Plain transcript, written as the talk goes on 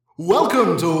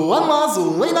Welcome to One Last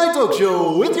Late Night Talk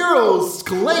Show with your host,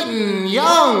 Clayton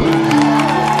Young.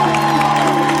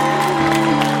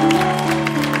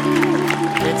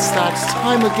 It's that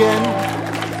time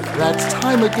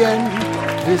again,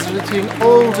 visiting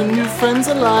old and new friends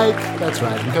alike. That's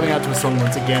right, I'm coming out to a song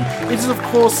once again. It is, of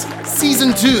course,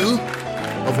 Season 2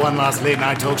 of One Last Late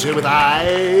Night Talk Show with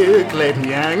I, Clayton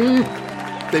Young.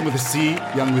 Name with a C,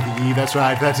 Young with a E, that's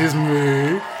right, that is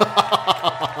me.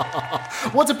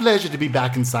 What a pleasure to be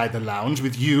back inside the lounge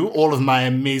with you, all of my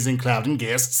amazing cloud and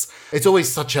guests. It's always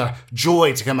such a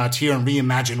joy to come out here and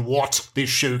reimagine what this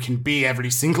show can be every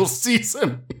single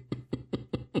season.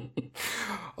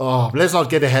 Oh, let's not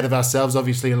get ahead of ourselves.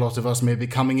 Obviously, a lot of us may be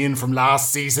coming in from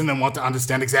last season and want to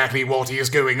understand exactly what is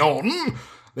going on.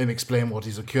 Let me explain what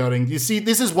is occurring. You see,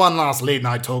 this is One Last Late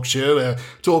Night Talk Show, a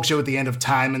talk show at the end of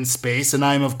time and space, and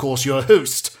I am, of course, your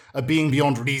host, a being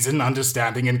beyond reason,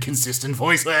 understanding, and consistent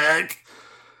voice work.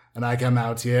 And I come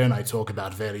out here and I talk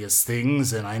about various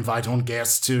things, and I invite on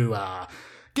guests to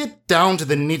get down to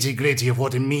the nitty-gritty of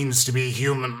what it means to be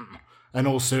human, and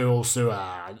also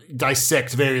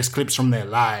dissect various clips from their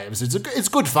lives. It's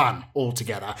good fun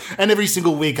altogether. And every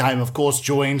single week I'm, of course,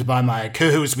 joined by my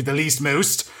co-host with the least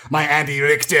most, my Andy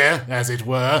Richter, as it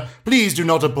were. Please do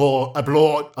not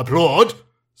applaud.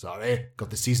 Sorry, got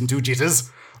the Season 2 jitters.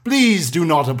 Please do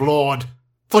not applaud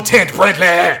for Ted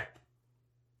Bradley.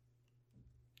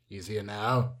 He's here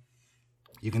now.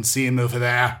 You can see him over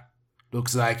there.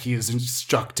 Looks like he is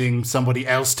instructing somebody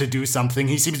else to do something.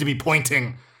 He seems to be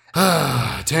pointing.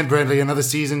 Ted Bradley, another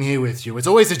season here with you. It's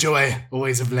always a joy,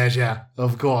 always a pleasure,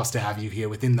 of course, to have you here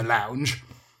within the lounge.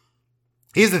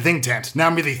 Here's the thing, Ted. Now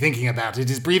I'm really thinking about it.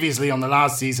 Is previously on the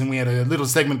last season we had a little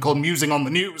segment called Musing on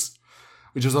the News,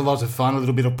 which was a lot of fun, a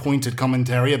little bit of pointed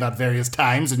commentary about various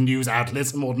times and news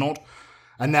outlets and whatnot.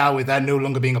 And now, with that no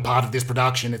longer being a part of this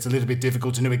production, it's a little bit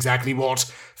difficult to know exactly what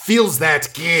fills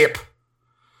that gap.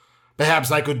 Perhaps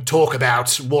I could talk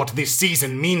about what this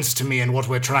season means to me and what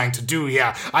we're trying to do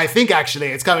here. I think, actually,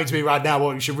 it's coming to me right now,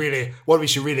 what we should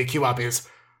really queue up is,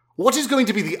 what is going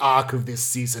to be the arc of this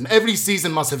season? Every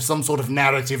season must have some sort of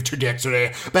narrative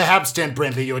trajectory. Perhaps, Ted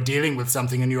Bradley, you're dealing with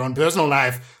something in your own personal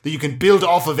life that you can build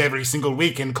off of every single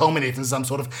week and culminate in some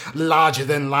sort of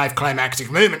larger-than-life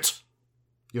climactic moment.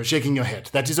 You're shaking your head.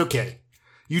 That is okay.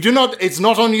 It's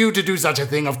not on you to do such a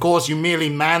thing. Of course, you merely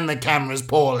man the cameras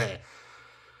poorly.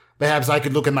 Perhaps I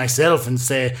could look at myself and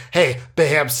say, hey,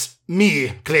 perhaps me,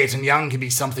 Clayton Young, can be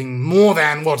something more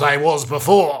than what I was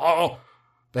before. Or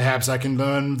perhaps I can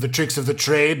learn the tricks of the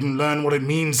trade and learn what it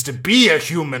means to be a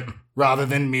human, rather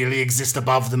than merely exist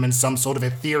above them in some sort of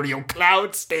ethereal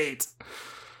cloud state.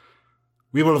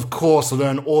 We will, of course,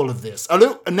 learn all of this.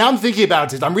 Although, now I'm thinking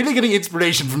about it, I'm really getting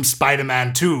inspiration from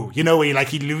Spider-Man 2. You know, where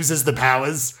he loses the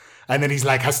powers, and then he's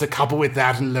has to couple with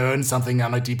that and learn something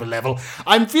on a deeper level.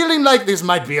 I'm feeling like this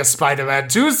might be a Spider-Man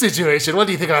 2 situation. What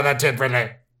do you think about that, Ted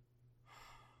Bradley?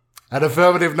 An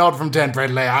affirmative nod from Ted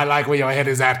Bradley. I like where your head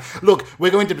is at. Look,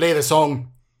 we're going to play the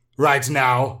song right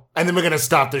now, and then we're going to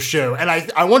start the show. And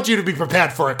I want you to be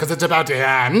prepared for it, because it's about to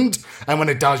end, and when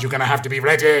it does, you're going to have to be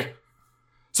ready.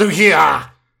 So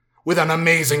here, with an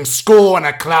amazing score and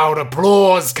a cloud of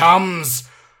applause, comes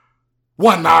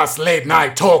One Last Late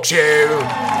Night Talk Show.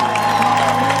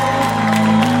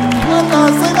 One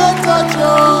Last Late Night Talk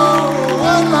Show.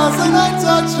 One Last Late Night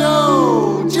Talk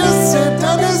Show. Just sit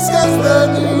and discuss the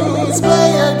news.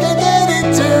 Player can get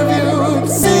interviewed.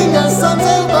 Sing a songs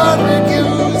and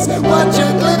barbecues. Watch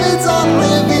a clip, it's on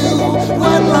review.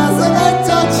 One Last Late Night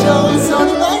Talk Show is on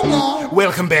right now.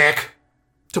 Welcome back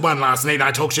to One Last Late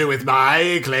Night Talk Show with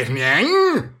my Clayton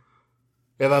Yang.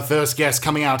 We have our first guest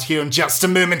coming out here in just a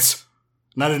moment.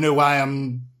 And I don't know why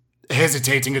I'm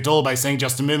hesitating at all by saying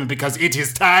just a moment, because it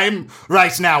is time,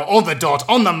 right now, on the dot,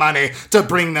 on the money, to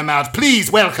bring them out.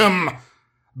 Please welcome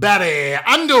Barry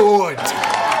Underwood.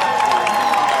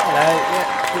 Hello,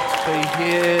 good to be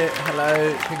here.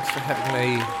 Hello, thanks for having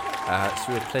me. It's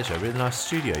a real pleasure. Really nice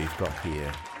studio you've got here.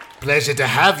 Pleasure to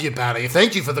have you, Barry.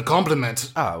 Thank you for the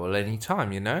compliment. Oh, well, any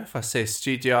time, If I see a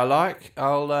studio I like,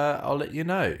 I'll let you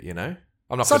know,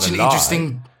 I'm not such an lie.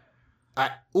 Interesting...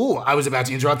 I was about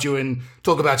to interrupt you and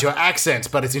talk about your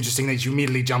accent, but it's interesting that you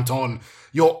immediately jumped on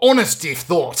your honesty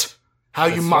thought. How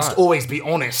that's you must right. Always be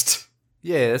honest.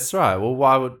 Yeah, that's right. Well,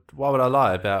 why would I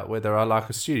lie about whether I like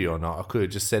a studio or not? I could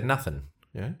have just said nothing,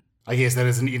 I guess that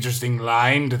is an interesting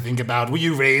line to think about. Were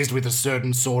you raised with a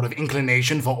certain sort of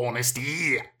inclination for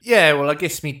honesty? Yeah, well, I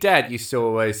guess me dad used to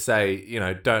always say,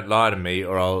 don't lie to me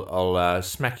or I'll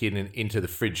smack you into the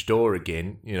fridge door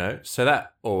again, So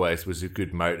that always was a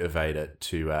good motivator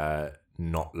to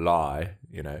not lie,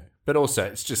 But also,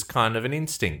 it's just kind of an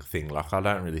instinct thing. Like, I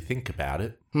don't really think about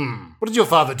it. What did your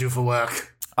father do for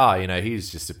work? Oh,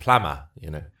 he's just a plumber,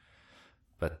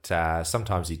 But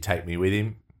sometimes he'd take me with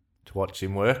him to watch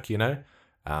him work,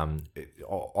 Often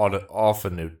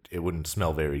it wouldn't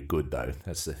smell very good, though.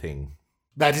 That's the thing.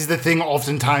 That is the thing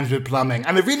oftentimes with plumbing.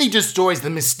 And it really destroys the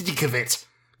mystique of it.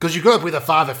 Because you grow up with a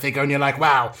father figure and you're like,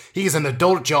 wow, he's an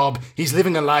adult job. He's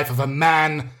living a life of a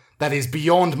man that is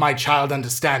beyond my child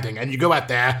understanding. And you go out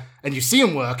there and you see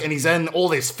him work and he's in all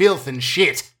this filth and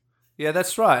shit. Yeah,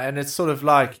 that's right. And it's sort of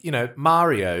like,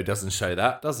 Mario doesn't show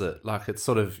that, does it? Like, it's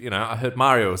sort of, I heard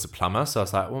Mario was a plumber. So I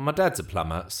was like, well, my dad's a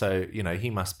plumber. So, he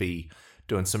must be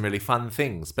doing some really fun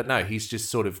things. But no, he's just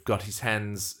sort of got his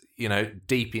hands,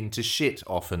 deep into shit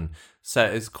often. So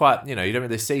it's quite, you don't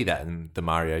really see that in the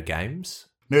Mario games.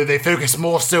 No, they focus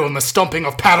more so on the stomping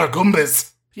of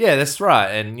Paragoombas. Yeah, that's right.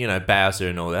 And, Bowser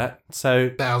and all that. So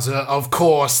Bowser, of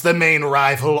course, the main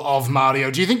rival of Mario.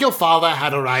 Do you think your father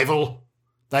had a rival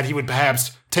that he would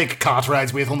perhaps take kart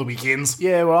rides with on the weekends?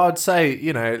 Yeah, well, I'd say,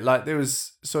 there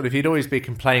was sort of, he'd always be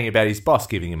complaining about his boss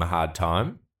giving him a hard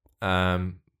time.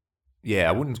 Yeah,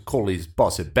 I wouldn't call his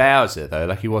boss a Bowser, though.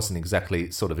 Like, he wasn't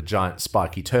exactly sort of a giant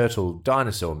spiky turtle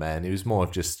dinosaur man. He was more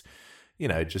of just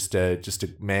a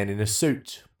man in a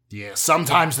suit. Yeah,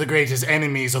 sometimes the greatest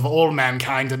enemies of all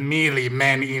mankind are merely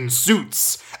men in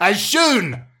suits, as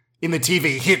shown in the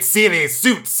TV hit series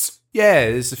Suits.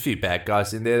 Yeah, there's a few bad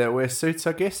guys in there that wear suits,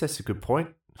 I guess. That's a good point.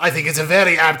 I think it's a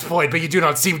very apt point, but you do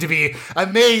not seem to be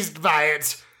amazed by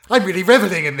it. I'm really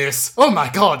reveling in this. Oh my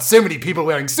god, so many people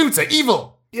wearing suits are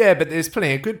evil. Yeah, but there's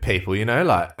plenty of good people,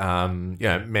 like,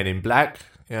 Men in Black.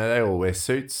 They all wear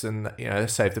suits and, they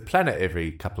save the planet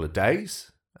every couple of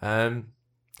days. Who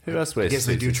else wears suits? I guess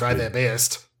they do try their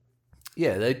best.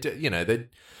 Yeah, they do,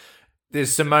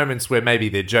 there's some moments where maybe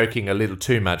they're joking a little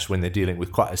too much when they're dealing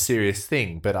with quite a serious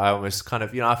thing, but I almost kind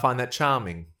of, I find that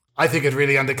charming. I think it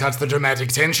really undercuts the dramatic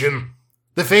tension.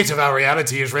 The fate of our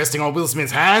reality is resting on Will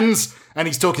Smith's hands, and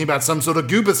he's talking about some sort of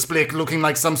goober split looking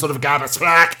like some sort of gabba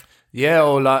splack. Yeah,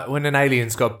 or like when an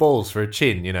alien's got balls for a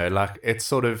chin, like it's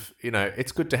sort of,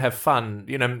 it's good to have fun,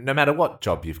 no matter what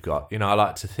job you've got. I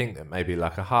like to think that maybe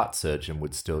like a heart surgeon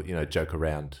would still, joke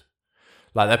around.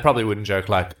 Like they probably wouldn't joke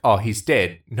like, oh, he's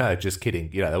dead. No, just kidding.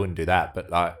 They wouldn't do that. But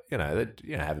like, they'd,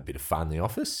 have a bit of fun in the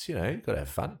office. You've got to have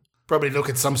fun. Probably look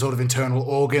at some sort of internal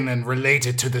organ and relate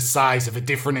it to the size of a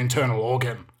different internal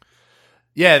organ.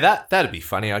 Yeah, that'd be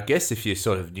funny, I guess, if you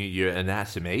sort of knew your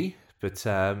anatomy. But,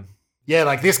 yeah,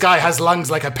 like this guy has lungs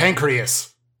like a pancreas.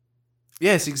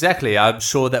 Yes, exactly. I'm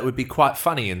sure that would be quite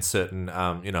funny in certain,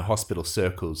 hospital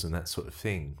circles and that sort of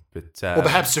thing. But or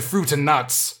perhaps to fruit and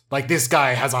nuts. Like this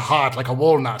guy has a heart like a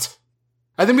walnut.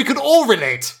 And then we could all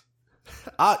relate.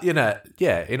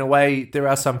 Yeah, in a way, there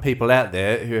are some people out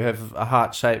there who have a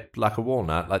heart shaped like a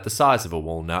walnut, like the size of a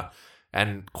walnut.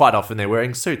 And quite often they're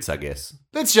wearing suits, I guess.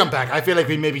 Let's jump back. I feel like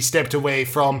we maybe stepped away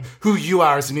from who you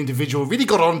are as an individual, really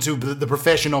got onto the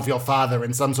profession of your father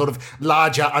and some sort of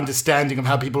larger understanding of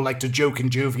how people like to joke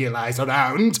and jovialize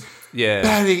around. Yeah.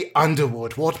 Barry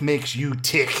Underwood, what makes you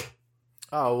tick?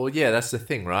 Oh, well, yeah, that's the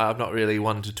thing, right? I'm not really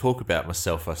one to talk about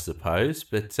myself, I suppose.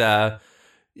 But, I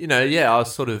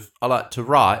like to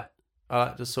write. I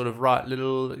like to sort of write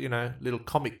little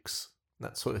comics.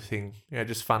 That sort of thing,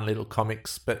 just fun little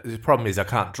comics. But the problem is I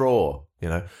can't draw,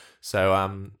 So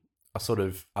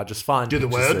I just find do the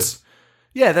words.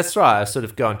 Yeah, that's right. I sort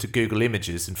of go into Google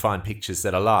Images and find pictures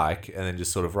that I like, and then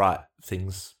just sort of write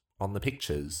things on the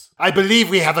pictures. I believe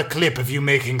we have a clip of you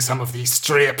making some of these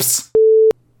strips.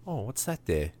 Oh, what's that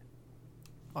there?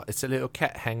 Oh, it's a little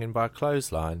cat hanging by a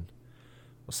clothesline.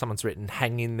 Or someone's written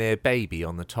 "hanging their baby"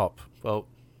 on the top. Well,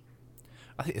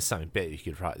 I think there's something better you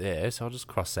could write there, so I'll just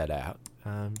cross that out.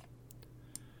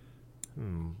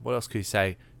 What else could you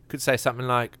say? Could say something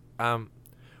like,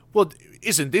 well,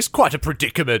 isn't this quite a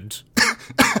predicament?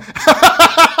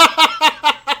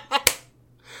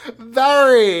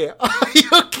 Barry,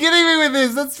 you're kidding me with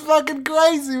this. That's fucking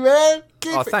crazy, man.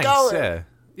 Keep it thanks, going.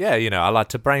 Yeah, I like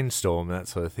to brainstorm and that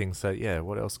sort of thing. So, yeah,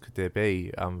 what else could there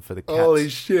be for the cats? Holy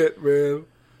shit, man.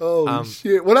 Holy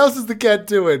shit. What else is the cat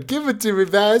doing? Give it to me,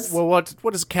 Baz. Well, what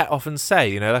does a cat often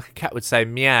say? Like a cat would say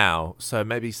meow. So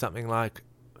maybe something like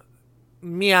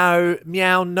meow,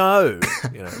 meow, no.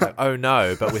 Like oh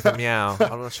no, but with a meow.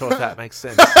 I'm not sure if that makes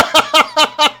sense.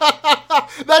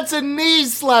 That's a knee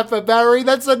slapper, Barry.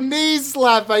 That's a knee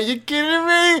slapper. You kidding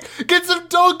me? Get some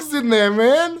dogs in there,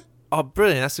 man. Oh,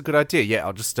 brilliant. That's a good idea. Yeah,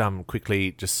 I'll just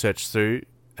quickly just search through.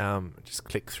 Just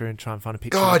click through and try and find a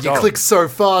picture. God, of a you dog. click so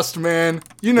fast, man.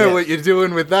 You know what you're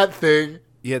doing with that thing.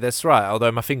 Yeah, that's right.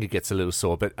 Although my finger gets a little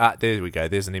sore. But there we go.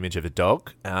 There's an image of a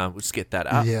dog. We'll just get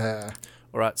that up. Yeah.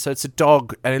 All right. So it's a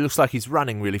dog, and it looks like he's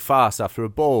running really fast after a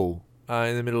ball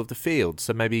in the middle of the field.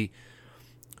 So maybe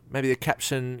the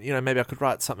caption, maybe I could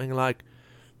write something like,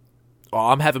 "Oh,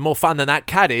 I'm having more fun than that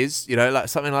cat is," like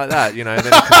something like that. Then it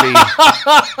could be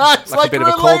it's like a bit of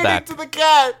a callback to the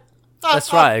cat.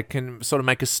 That's right. It can sort of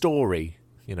make a story.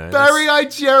 Barry, I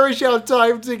cherish our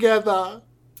time together.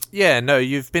 Yeah, no,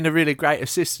 you've been a really great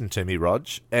assistant to me, Rog.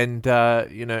 And,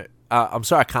 I'm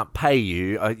sorry I can't pay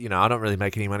you. I don't really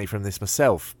make any money from this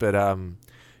myself. But,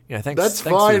 thanks. That's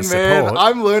thanks fine, for the man. support.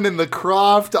 I'm learning the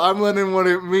craft. I'm learning what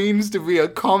it means to be a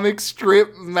comic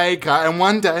strip maker. And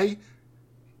one day,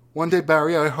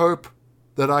 Barry, I hope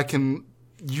that I can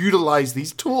utilize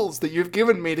these tools that you've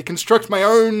given me to construct my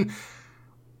own...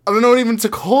 I don't know what even to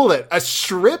call it. A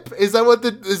strip? Is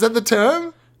that the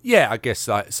term? Yeah, I guess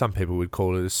like some people would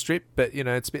call it a strip, but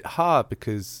it's a bit hard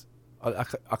because I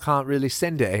can't really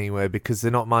send it anywhere because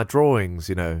they're not my drawings.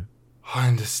 I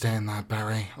understand that,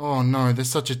 Barry. Oh no, there's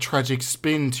such a tragic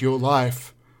spin to your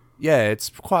life. Yeah, it's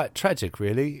quite tragic,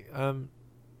 really.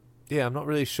 Yeah, I'm not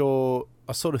really sure.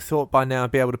 I sort of thought by now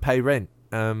I'd be able to pay rent,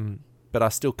 but I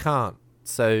still can't.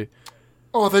 So.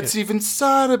 Oh, that's even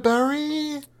sadder,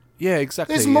 Barry. Yeah,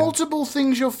 exactly. There's multiple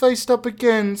things you're faced up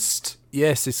against.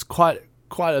 Yes, it's quite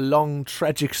a long,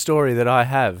 tragic story that I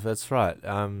have. That's right.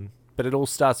 But it all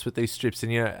starts with these strips,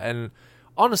 and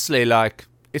honestly, like,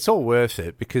 it's all worth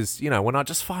it because, when I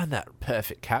just find that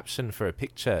perfect caption for a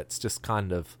picture, it's just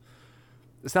kind of,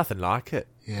 there's nothing like it.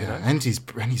 Yeah, and he's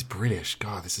British.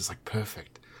 God, this is like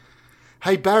perfect.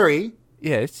 Hey, Barry.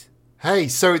 Yes. Hey,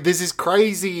 so there's this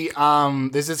crazy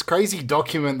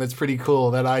document that's pretty cool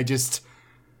that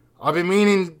I've been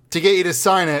meaning to get you to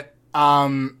sign it.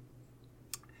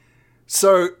 It's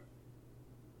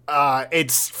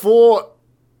for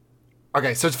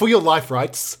your life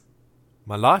rights.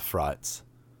 My life rights?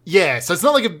 Yeah, so it's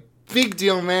not like a big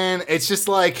deal, man. It's just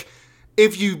like,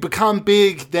 if you become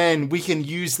big, then we can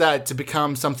use that to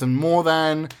become something more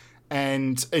than,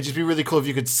 and it'd just be really cool if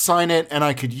you could sign it and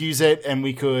I could use it and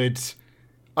we could,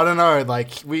 I don't know,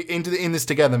 like, we in this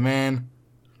together, man.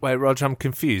 Wait, Roger, I'm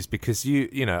confused because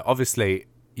obviously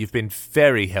you've been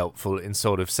very helpful in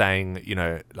sort of saying,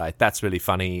 like, that's really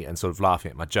funny and sort of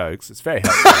laughing at my jokes. It's very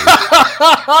helpful.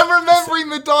 I'm remembering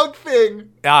the dog thing.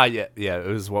 Yeah. It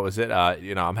was, what was it?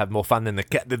 I'm having more fun than the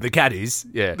cat is.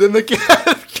 Yeah. Than the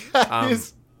cat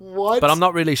is. What? But I'm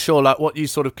not really sure, like, what you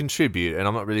sort of contribute, and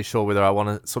I'm not really sure whether I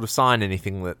want to sort of sign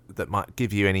anything that might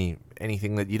give you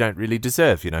anything that you don't really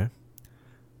deserve,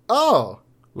 Oh.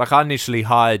 Like, I initially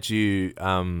hired you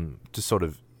to sort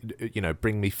of,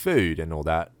 bring me food and all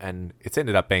that, and it's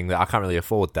ended up being that I can't really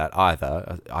afford that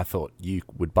either. I thought you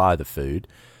would buy the food.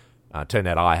 Turned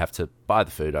out I have to buy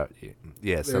the food. So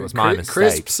it was my mistake.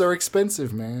 Crisps are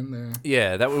expensive, man.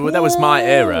 Yeah, that was my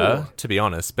error, to be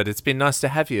honest. But it's been nice to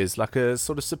have you as like a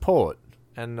sort of support.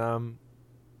 And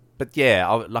but yeah,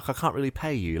 I can't really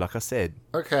pay you, like I said.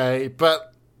 Okay.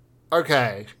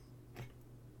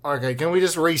 Can we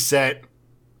just reset?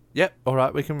 Yep. All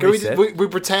right, we can reset. We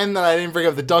pretend that I didn't bring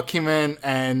up the document,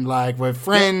 and like we're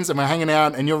friends and we're hanging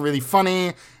out, and you're really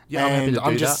funny. Yeah, and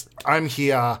I'm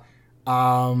here.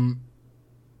 I'm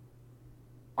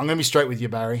gonna be straight with you,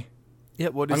 Barry. Yeah,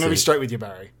 I'm gonna be straight with you,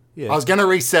 Barry. Yeah. I was gonna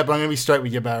reset, but I'm gonna be straight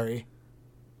with you, Barry.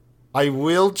 I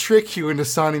will trick you into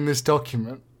signing this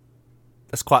document.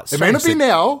 That's quite strange. It may not be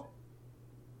now,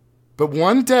 but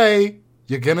one day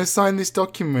you're gonna sign this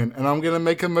document, and I'm gonna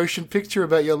make a motion picture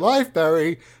about your life,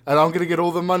 Barry, and I'm gonna get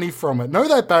all the money from it. Know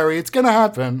that, Barry. It's gonna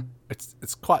happen.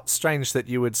 It's quite strange that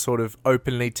you would sort of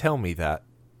openly tell me that.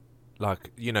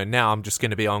 Like, now I'm just going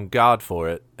to be on guard for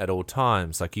it at all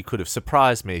times. Like, you could have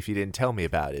surprised me if you didn't tell me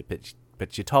about it,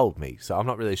 but you told me. So I'm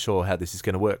not really sure how this is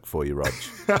going to work for you, Rog.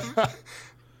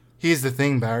 Here's the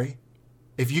thing, Barry.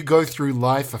 If you go through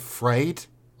life afraid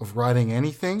of writing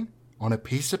anything on a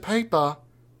piece of paper,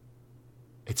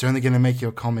 it's only going to make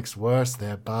your comics worse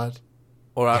there, bud.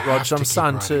 All right, Rog, I'm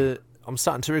starting to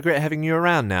regret having you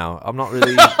around now. I'm not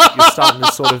really... You're starting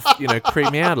to sort of,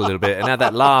 creep me out a little bit. And now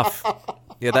that laugh...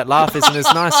 Yeah, that laugh isn't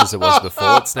as nice as it was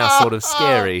before. It's now sort of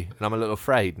scary, and I'm a little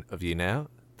afraid of you now.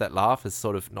 That laugh is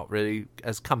sort of not really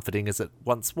as comforting as it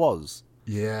once was.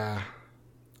 Yeah.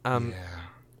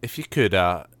 If you could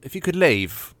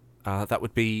leave, that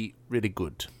would be really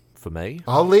good for me.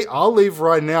 I'll leave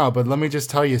right now, but let me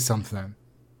just tell you something.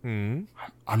 I'm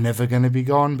never going to be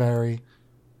gone, Barry.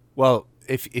 Well,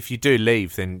 if you do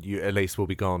leave, then you at least will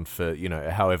be gone for,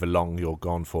 however long you're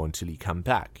gone for until you come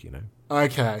back,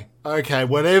 Okay,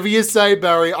 whatever you say,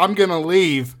 Barry, I'm gonna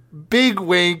leave. Big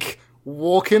wink,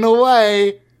 walking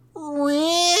away.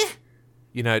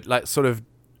 You know, like sort of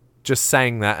just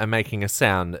saying that and making a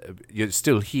sound. You're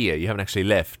still here. You haven't actually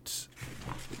left.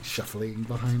 Shuffling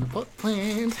behind the pot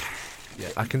plant. Yeah,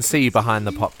 I can see you behind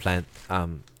the pot plant.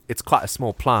 It's quite a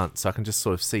small plant, so I can just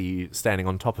sort of see you standing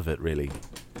on top of it, really.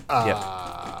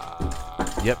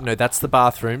 Yep, no, that's the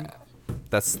bathroom.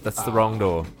 That's the wrong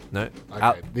door. No, Okay,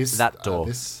 out that door.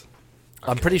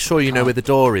 I'm pretty sure you know where the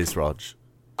door is, Rog.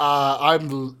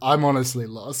 I'm honestly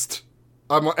lost.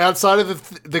 I'm outside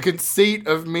of the conceit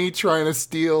of me trying to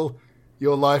steal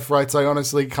your life rights. I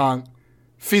honestly can't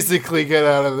physically get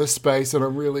out of this space, and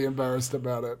I'm really embarrassed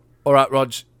about it. All right,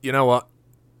 Rog, you know what?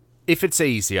 If it's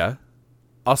easier,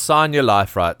 I'll sign your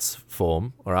life rights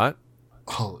form, all right?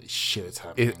 Holy shit, it's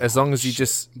happening. As long as you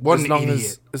just... What an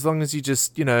idiot. As long as you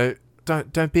just, you know,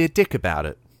 don't be a dick about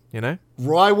it, you know?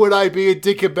 Why would I be a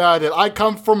dick about it? I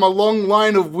come from a long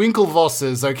line of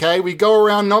Winklevosses, okay? We go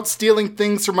around not stealing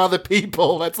things from other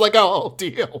people. That's like our whole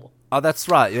deal. Oh, that's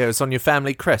right. Yeah, it was on your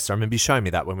family crest. I remember you showing me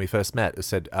that when we first met. It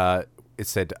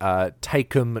said,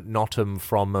 take 'em, not 'em,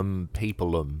 from 'em,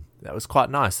 people 'em. That was quite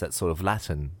nice, that sort of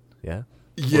Latin, yeah?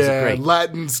 Yeah,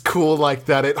 Latin's cool like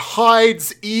that. It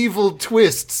hides evil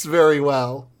twists very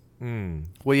well.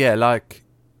 Well, yeah, like,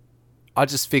 I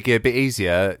just figure a bit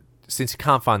easier, since you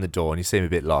can't find the door and you seem a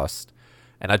bit lost.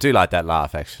 And I do like that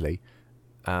laugh, actually.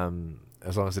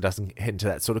 As long as it doesn't head into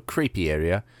that sort of creepy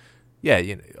area. Yeah,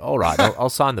 you know, all right, I'll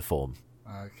sign the form.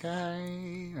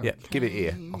 Okay. Yeah, give it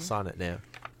here. I'll sign it now.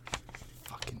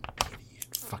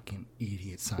 Fucking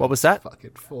idiot. What was that?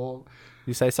 Fucking form.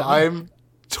 You say something? I'm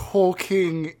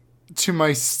talking to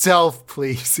myself,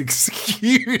 please.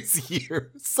 Excuse you.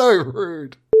 So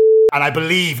rude. And I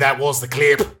believe that was the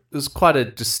clip. It was quite a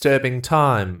disturbing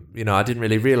time. You know, I didn't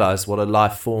really realise what a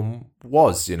life form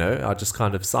was, you know. I just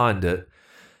kind of signed it.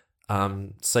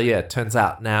 So, yeah, it turns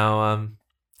out now...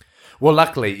 well,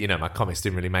 luckily, you know, my comics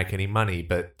didn't really make any money.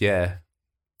 But, yeah,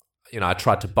 you know, I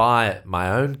tried to buy my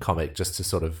own comic just to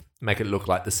sort of make it look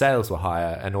like the sales were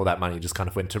higher. And all that money just kind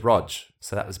of went to Rog.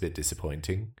 So that was a bit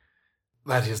disappointing.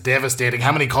 That is devastating.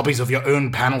 How many copies of your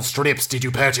own panel strips did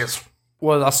you purchase?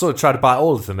 Well, I sort of tried to buy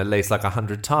all of them at least like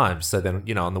 100 times. So then,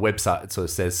 you know, on the website it sort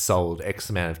of says sold X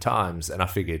amount of times. And I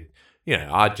figured, you know,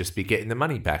 I'd just be getting the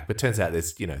money back. But turns out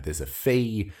there's a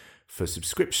fee for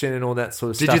subscription and all that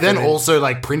sort of stuff. Did you then also,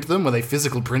 like, print them? Were they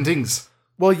physical printings?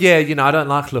 Well, yeah, you know, I don't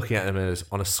like looking at them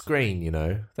on a screen, you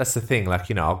know. That's the thing. Like,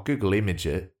 you know, I'll Google image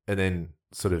it and then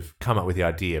sort of come up with the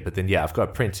idea. But then, yeah, I've got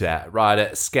to print it out, write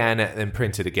it, scan it, and then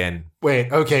print it again.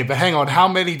 Wait, okay, but hang on. How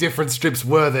many different strips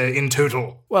were there in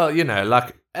total? Well, you know,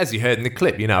 like, as you heard in the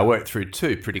clip, you know, I worked through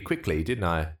 2 pretty quickly, didn't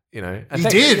I? You know, you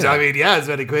did. You know, I mean, yeah, it's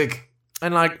very quick.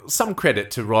 And, like, some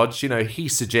credit to Rog, you know, he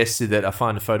suggested that I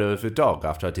find a photo of a dog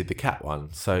after I did the cat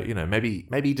one. So, you know, maybe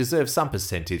he deserves some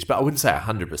percentage, but I wouldn't say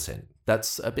 100%.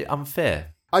 That's a bit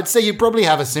unfair. I'd say you probably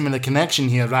have a similar connection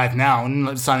here right now,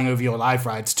 and signing over your life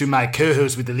rights to my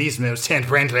co-host with the least most, Ted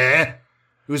Brentley,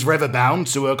 who's forever bound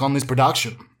to work on this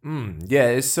production. Yeah,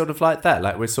 it's sort of like that.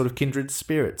 Like, we're sort of kindred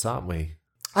spirits, aren't we?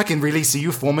 I can really see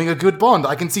you forming a good bond.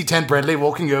 I can see Ted Bradley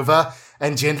walking over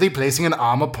and gently placing an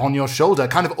arm upon your shoulder,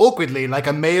 kind of awkwardly, like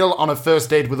a male on a first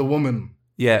date with a woman.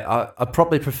 Yeah, I'd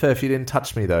probably prefer if you didn't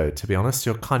touch me, though, to be honest.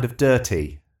 You're kind of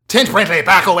dirty. Ted Bradley,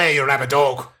 back away, you rabid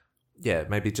dog. Yeah,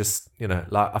 maybe just, you know,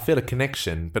 like, I feel a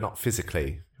connection, but not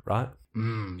physically, right?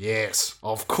 Yes,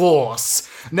 of course.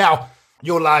 Now,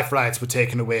 your life rights were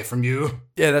taken away from you.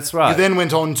 Yeah, that's right. You then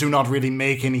went on to not really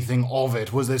make anything of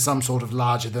it. Was there some sort of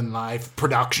larger-than-life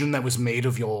production that was made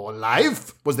of your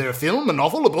life? Was there a film, a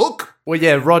novel, a book? Well,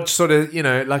 yeah, Rog sort of, you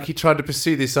know, like he tried to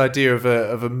pursue this idea of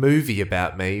a movie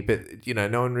about me, but, you know,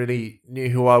 no one really knew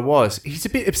who I was. He's a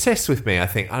bit obsessed with me, I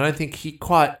think. I don't think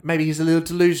maybe he's a little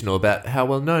delusional about how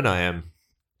well known I am.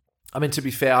 I mean, to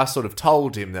be fair, I sort of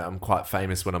told him that I'm quite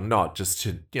famous when I'm not, just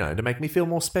to, you know, to make me feel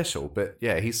more special. But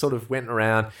yeah, he sort of went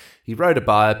around, he wrote a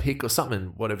biopic or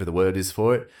something, whatever the word is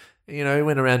for it. You know, he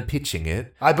went around pitching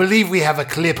it. I believe we have a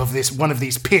clip of one of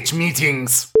these pitch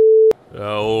meetings.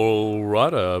 All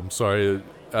right, I'm sorry,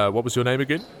 what was your name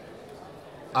again?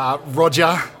 Roger.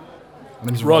 My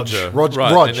name's Roger. Rog.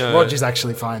 Right, Rog is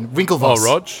actually fine. Winklevoss. Oh,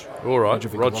 Rog. All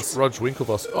right, Rog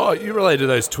Winklevoss. Oh, you related to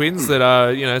those twins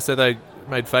that, you know, said they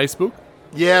made Facebook?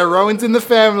 Yeah, Rowan's in the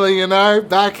family, you know,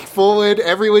 back, forward,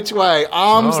 every which way,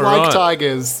 arms all like right.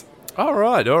 tigers. All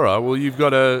right. Well,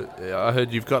 I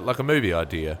heard you've got like a movie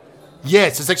idea.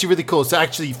 Yes, it's actually really cool. So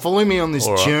actually, follow me on this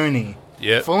journey.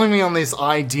 Yeah. Follow me on this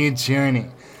idea journey.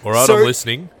 All right, I'm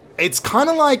listening. It's kind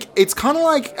of like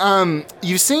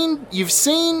you've seen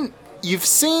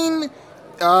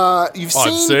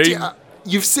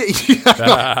You've seen...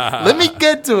 Let me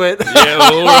get to it.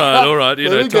 Yeah, all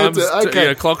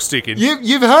right. Clock's ticking.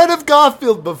 You've heard of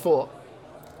Garfield before.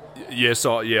 Yes,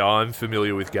 I'm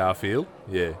familiar with Garfield.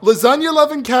 Yeah.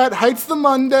 Lasagna-loving cat, hates the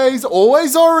Mondays,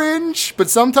 always orange, but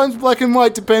sometimes black and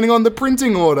white depending on the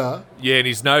printing order. Yeah, and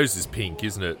his nose is pink,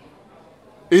 isn't it?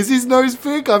 Is his nose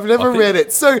pink? I've never read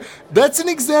it. So that's an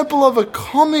example of a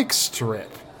comic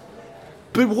strip.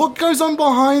 But what goes on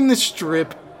behind the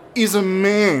strip is a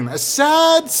man. A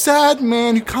sad, sad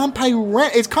man who can't pay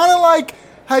rent. It's kind of like,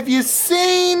 have you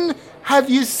seen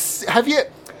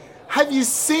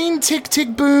Tick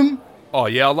Tick Boom? Oh,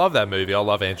 yeah, I love that movie. I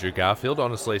love Andrew Garfield.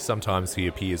 Honestly, sometimes he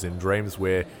appears in dreams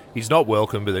where he's not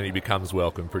welcome, but then he becomes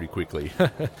welcome pretty quickly.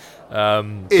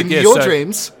 In your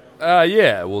dreams?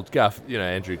 Yeah, well,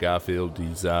 Andrew Garfield,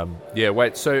 he's,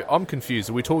 so I'm confused.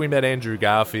 Are we talking about Andrew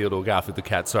Garfield or Garfield the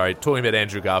cat? Sorry, talking about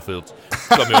Andrew Garfield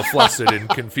got me all flustered and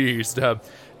confused.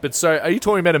 But so, are you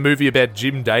talking about a movie about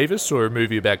Jim Davis, or a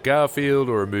movie about Garfield,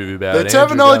 or a movie about The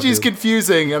terminology is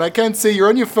confusing, and I can't see. You're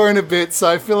on your phone a bit, so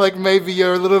I feel like maybe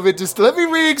you're a little bit just... Let me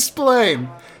re-explain.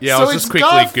 Yeah, so I was just quickly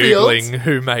Googling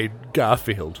who made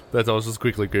Garfield. I was just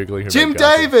quickly Googling who Jim made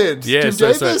Garfield. David! Yeah, Jim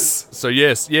Davis? So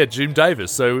yes, Jim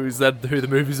Davis. So is that who the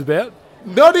movie's about?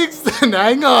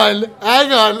 Hang on.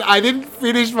 I didn't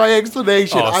finish my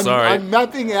explanation. Oh, sorry. I'm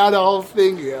mapping out a whole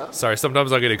thing here. Sorry,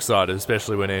 sometimes I get excited,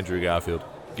 especially when Andrew Garfield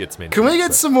gets mentioned. Can we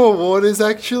get some more waters,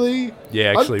 actually?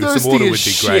 Yeah, actually, I'm some water would be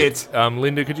thirsty as great.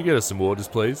 Linda, could you get us some waters,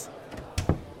 please?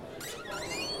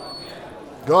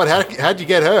 God, how'd you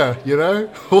get her, you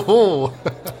know?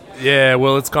 Yeah,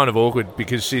 well, it's kind of awkward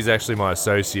because she's actually my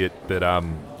associate, but,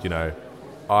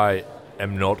 I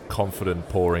am not confident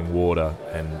pouring water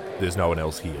and there's no one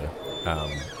else here.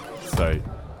 So,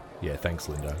 yeah, thanks,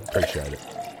 Linda. Appreciate it.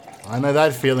 I know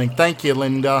that feeling. Thank you,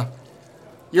 Linda.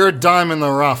 You're a dime in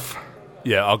the rough.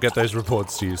 Yeah, I'll get those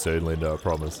reports to you soon, Linda, I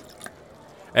promise.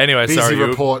 Anyway, busy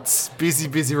reports.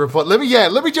 Busy report. Let me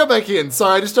jump back in.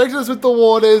 Sorry, I distracted us with the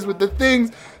waters, with the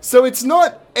things. So it's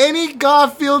not any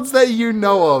Garfields that you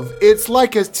know of. It's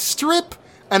like a strip,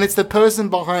 and it's the person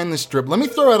behind the strip. Let me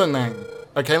throw out a name.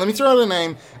 Okay, let me throw out a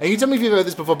name, and you tell me if you've heard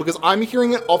this before, because I'm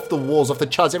hearing it off the walls, off the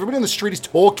charts. Everybody on the street is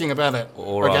talking about it.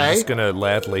 All right, okay? I'm just going to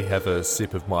loudly have a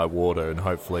sip of my water, and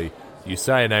hopefully you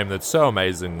say a name that's so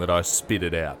amazing that I spit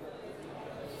it out.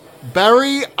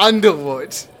 Barry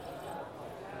Underwood.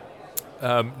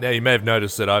 Now, you may have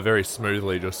noticed that I very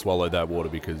smoothly just swallowed that water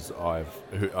because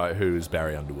who is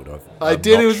Barry Underwood? I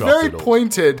did. It was very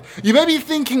pointed. You may be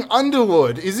thinking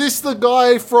Underwood. Is this the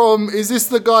guy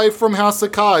from House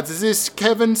of Cards? Is this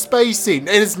Kevin Spacey?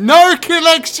 There's no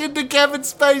connection to Kevin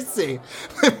Spacey.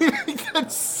 Let me make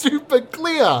that super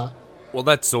clear. Well,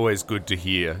 that's always good to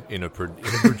hear in a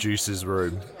producer's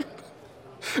room.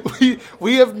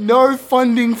 We have no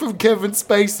funding from Kevin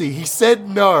Spacey. He said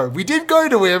no. We did go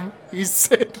to him. He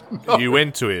said no. You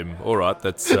went to him. All right,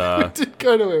 that's... we did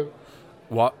go to him.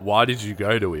 Why did you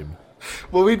go to him?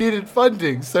 Well, we needed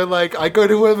funding. So, I go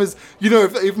to whoever's...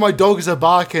 if my dogs are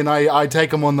barking, I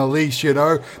take them on the leash,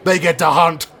 They get to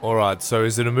hunt. All right, so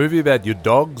is it a movie about your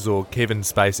dogs or Kevin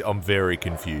Spacey? I'm very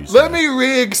confused. Let me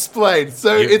re-explain.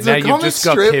 So, it's a comic strip... Now, you've just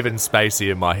got Kevin Spacey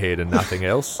in my head and nothing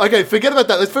else. Okay, forget about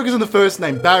that. Let's focus on the first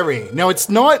name, Barry. Now, it's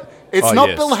not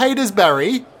Bill Hader's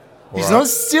Barry. He's not a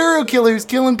serial killer who's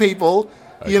killing people,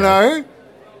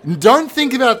 Don't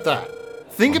think about that.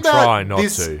 Try not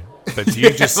to. But you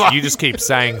just keep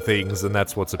saying things, and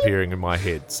that's what's appearing in my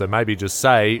head. So maybe just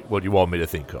say what you want me to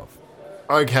think of.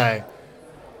 Okay.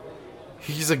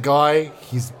 He's a guy.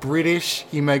 He's British.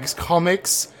 He makes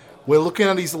comics. We're looking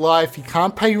at his life. He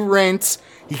can't pay rent.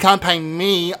 He can't pay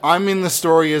me. I'm in the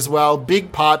story as well.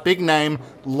 Big part, big name.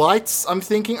 Lights, I'm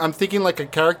thinking like a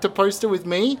character poster with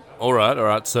me. All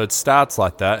right. So it starts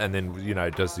like that, and then,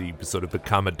 does he sort of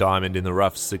become a diamond in the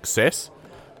rough success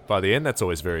by the end? That's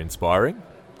always very inspiring.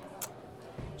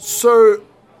 So,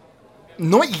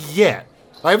 not yet.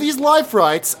 I have these life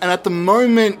rights, and at the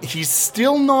moment, he's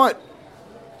still not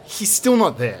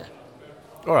there.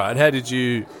 All right, how did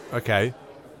you... Okay.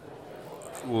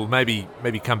 Well, maybe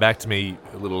come back to me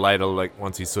a little later,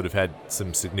 once he's sort of had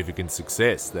some significant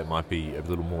success. That might be a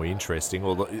little more interesting.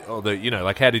 Or how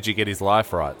did you get his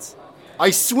life rights? I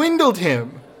swindled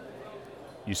him.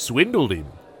 You swindled him?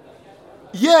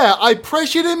 Yeah, I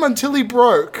pressured him until he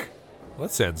broke. Well,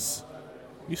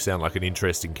 you sound like an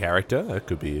interesting character. That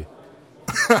could be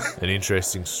an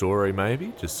interesting story,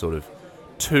 maybe. Just sort of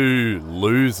two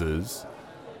losers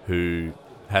who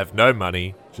have no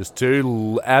money. Just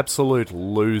two absolute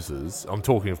losers. I'm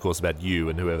talking, of course, about you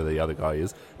and whoever the other guy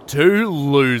is. Two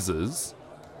losers,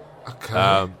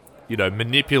 okay.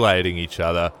 Manipulating each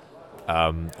other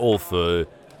all for,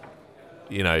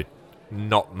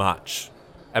 not much.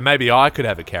 And maybe I could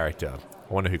have a character.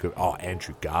 I wonder who could... Oh,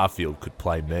 Andrew Garfield could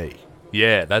play me.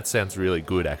 Yeah, that sounds really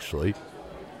good, actually.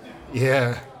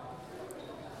 Yeah.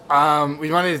 We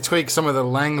might need to tweak some of the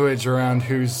language around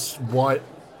who's what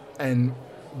and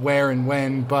where and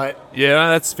when, but... Yeah, no,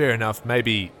 that's fair enough.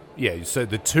 Maybe... Yeah, so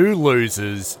the two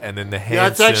losers and then the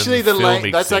handsome that's actually the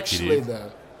film that's executive. actually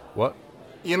the... What?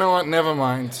 You know what? Never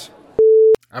mind.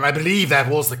 And I believe that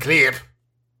was the clip.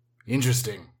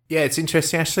 Interesting. Yeah, it's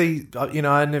interesting. Actually,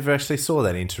 I never actually saw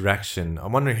that interaction.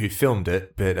 I'm wondering who filmed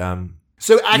it, but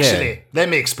So actually, let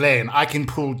me explain. I can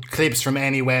pull clips from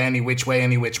anywhere, any which way,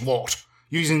 any which what,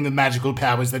 using the magical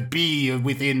powers that be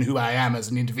within who I am as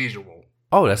an individual.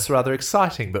 Oh, that's rather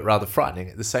exciting, but rather frightening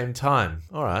at the same time.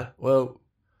 All right. Well,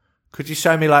 could you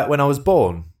show me like when I was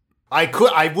born?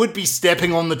 I would be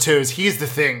stepping on the toes. Here's the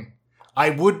thing.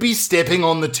 I would be stepping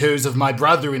on the toes of my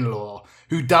brother-in-law,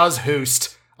 who does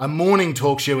host a morning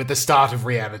talk show at the start of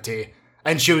reality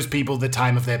and shows people the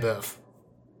time of their birth.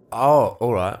 Oh,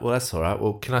 all right. Well, that's all right.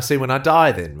 Well, can I see when I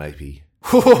die then, maybe?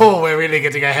 Oh, we're really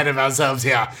getting ahead of ourselves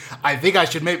here. I think I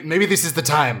should maybe this is the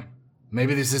time.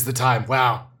 Maybe this is the time.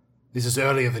 Wow. This is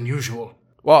earlier than usual.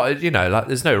 Well,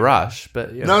 there's no rush,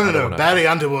 but... No. Barry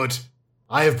Underwood,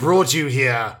 I have brought you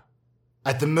here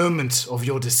at the moment of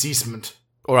your deceasement.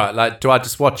 All right, do I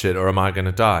just watch it or am I going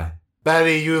to die?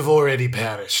 Barry, you have already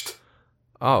perished.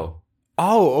 Oh,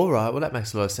 all right. Well, that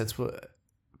makes a lot of sense.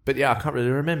 But yeah, I can't really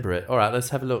remember it. All right, let's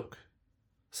have a look.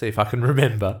 See if I can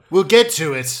remember. We'll get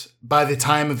to it by the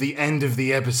time of the end of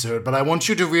the episode, but I want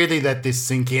you to really let this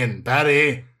sink in.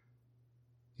 Barry,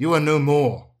 you are no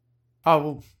more. Oh,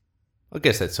 well, I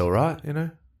guess that's all right,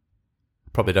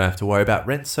 Probably don't have to worry about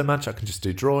rent so much. I can just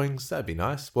do drawings. That'd be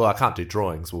nice. Well, I can't do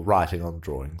drawings. Well, writing on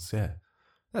drawings, yeah.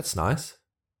 That's nice.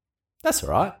 That's all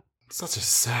right. Such a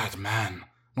sad man.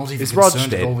 Not even Is Rog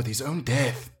concerned at dead? all with his own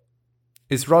death.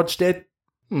 Is Rog dead?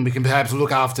 We can perhaps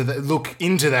look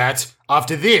into that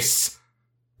after this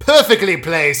perfectly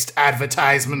placed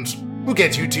advertisement. We'll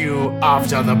get you to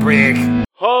after the break.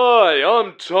 Hi,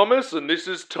 I'm Thomas, and this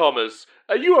is Thomas.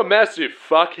 Are you a massive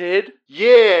fuckhead?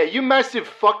 Yeah, you massive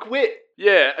fuckwit.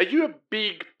 Yeah, are you a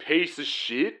big piece of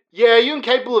shit? Yeah, are you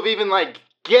incapable of even,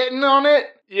 getting on it?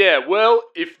 Yeah, well,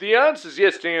 if the answer's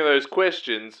yes to any of those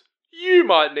questions, you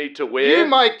might need to wear... You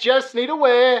might just need to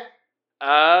wear...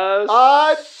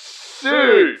 a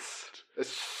suit. A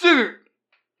suit.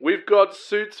 We've got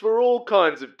suits for all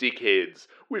kinds of dickheads.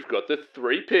 We've got the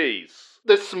 3Ps.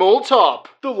 The small top.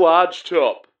 The large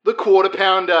top. The quarter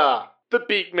pounder. The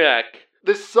Big Mac.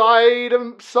 The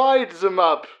sides 'em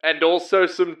up. And also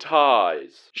some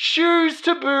ties. Shoes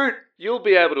to boot. You'll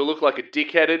be able to look like a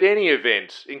dickhead at any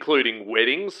event, including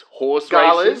weddings, horse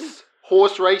Galas, races.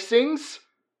 horse racings.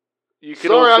 You can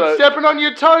Sorry, also... I'm stepping on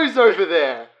your toes over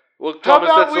there. Look, How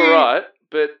Thomas, about that's we- alright,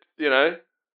 but,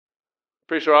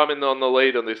 pretty sure I'm on the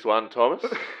lead on this one, Thomas.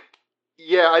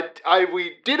 Yeah,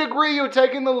 we did agree you were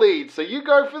taking the lead, so you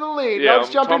go for the lead. Yeah, Let's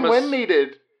jump Thomas- in when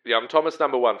needed. Yeah, I'm Thomas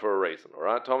number 1 for a reason,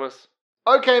 alright, Thomas?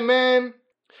 Okay, man.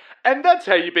 And that's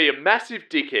how you be a massive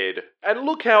dickhead. And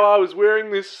look how I was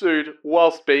wearing this suit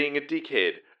whilst being a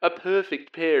dickhead. A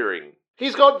perfect pairing.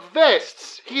 He's got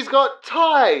vests. He's got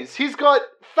ties. He's got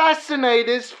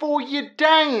fascinators for your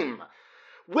dame.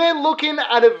 We're looking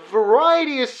at a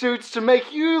variety of suits to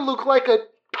make you look like a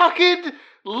puckered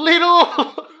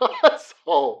little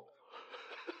asshole.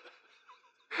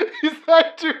 Is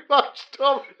that too much,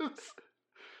 Thomas?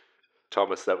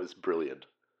 Thomas, that was brilliant.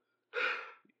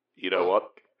 You know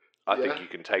what? I think you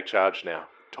can take charge now.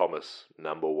 Thomas,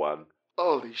 number 1.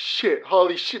 Holy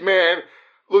shit, man.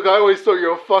 Look, I always thought you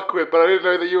were a fuckwit, but I didn't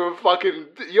know that you're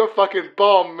a fucking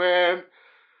bomb, man.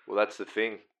 Well, that's the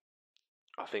thing.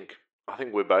 I think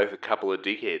we're both a couple of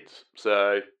dickheads.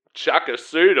 So, chuck a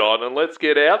suit on and let's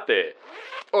get out there.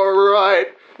 Alright,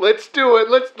 let's do it.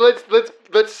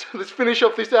 Let's finish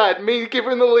off this ad. Me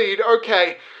giving the lead.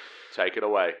 Okay. Take it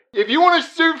away. If you want a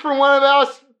suit from one of our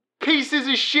pieces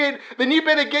of shit, then you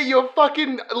better get your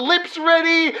fucking lips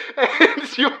ready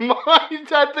and your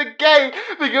mind at the gate,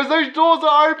 because those doors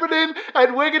are opening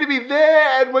and we're gonna be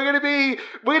there and we're gonna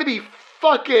be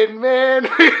fucking, man.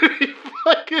 We're gonna be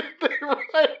fucking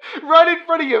right in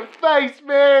front of your face,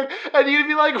 man. And you're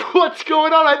gonna be like, what's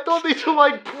going on? I thought these were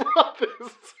like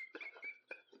brothers.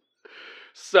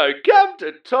 So come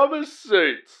to Thomas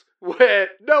Suits, where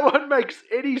no one makes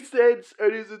any sense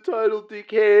and is a total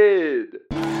dickhead.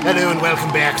 Hello and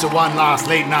welcome back to one last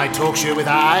late night talk show with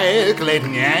I,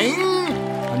 Clayton Yang.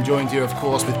 I'm joined here, of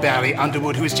course, with Barry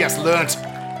Underwood, who has just learnt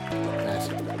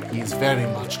that he is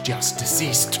very much just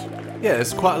deceased. Yeah,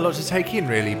 there's quite a lot to take in,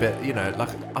 really, but, you know, like,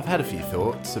 I've had a few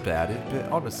thoughts about it,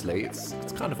 but honestly, it's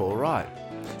kind of alright.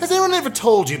 Has anyone ever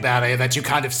told you, Barry, that you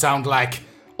kind of sound like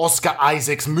Oscar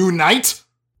Isaac's Moon Knight?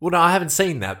 Well, no, I haven't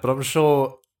seen that, but I'm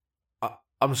sure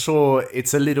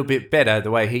it's a little bit better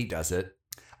the way he does it.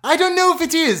 I don't know if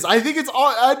it is. I think it's...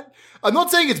 I'm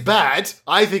not saying it's bad.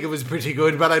 I think it was pretty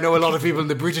good, but I know a lot of people in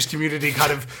the British community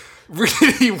kind of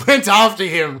really went after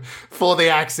him for the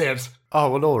accent.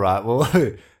 Oh, well, alright.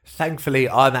 Well, thankfully,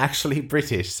 I'm actually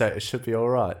British, so it should be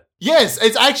alright. Yes,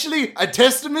 it's actually a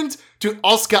testament to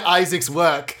Oscar Isaac's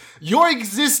work. Your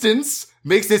existence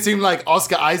makes it seem like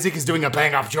Oscar Isaac is doing a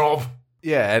bang-up job.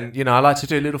 Yeah, and, you know, I like to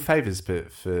do little favours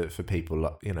for people,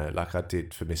 like, you know, like I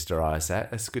did for Mr. Isaac.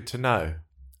 It's good to know.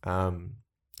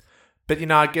 But, you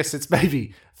know, I guess it's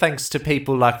maybe thanks to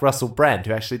people like Russell Brand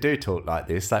who actually do talk like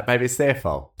this. Like, maybe it's their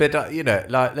fault. But, you know,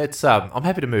 like, let's... I'm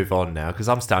happy to move on now because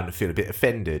I'm starting to feel a bit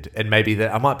offended. And maybe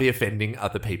that I might be offending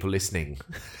other people listening.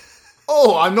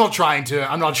 Oh, I'm not trying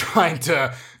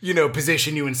to, you know,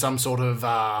 position you in some sort of,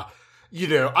 you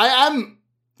know, I am...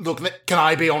 Look, can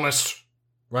I be honest?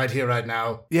 Right here, right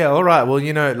now. Yeah, all right. Well,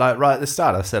 you know, like right at the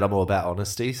start, I said I'm all about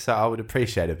honesty, so I would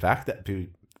appreciate it back. That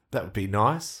would be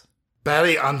nice.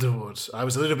 Barry Underwood, I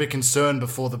was a little bit concerned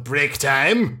before the break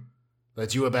time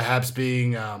that you were perhaps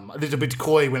being a little bit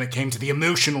coy when it came to the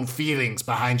emotional feelings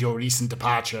behind your recent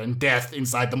departure and death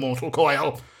inside the mortal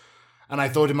coil. And I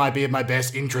thought it might be in my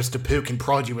best interest to poke and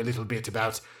prod you a little bit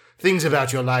about things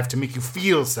about your life to make you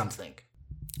feel something.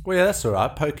 Well, yeah, that's all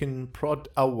right. Poke and prod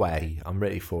away. I'm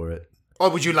ready for it. Or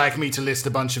would you like me to list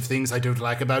a bunch of things I don't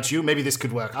like about you? Maybe this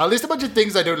could work. I'll list a bunch of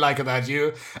things I don't like about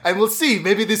you, and we'll see.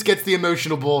 Maybe this gets the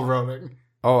emotional ball rolling.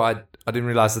 Oh, I didn't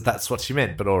realise that that's what you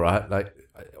meant, but all right. Like,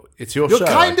 it's your show,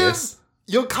 I guess.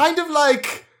 You're kind of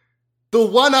like the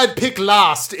one I'd pick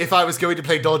last if I was going to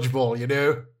play dodgeball, you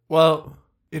know? Well,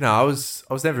 you know, I was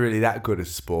never really that good at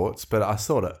sports, but I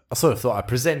sort of thought I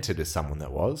presented as someone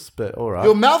that was, but all right.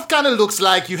 Your mouth kind of looks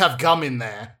like you have gum in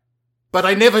there, but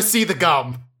I never see the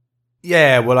gum.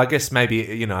 Yeah, well, I guess maybe,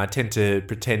 you know, I tend to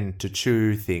pretend to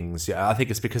chew things. Yeah, I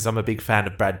think it's because I'm a big fan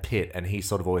of Brad Pitt, and he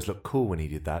sort of always looked cool when he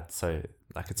did that. So,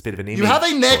 like, it's a bit of an image. You have a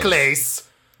choice. necklace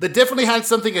that definitely had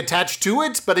something attached to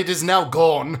it, but it is now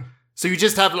gone. So you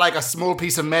just have, like, a small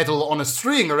piece of metal on a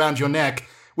string around your neck,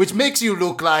 which makes you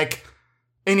look like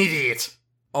an idiot.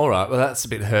 All right, well, that's a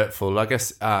bit hurtful. I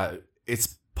guess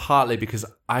it's partly because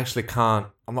I actually can't.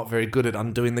 I'm not very good at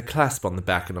undoing the clasp on the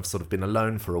back, and I've sort of been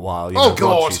alone for a while. You know,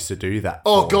 God! Rod used to do that.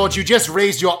 Oh God! You just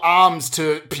raised your arms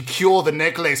to procure the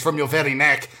necklace from your very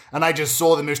neck, and I just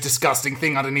saw the most disgusting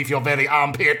thing underneath your very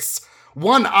armpits.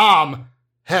 One arm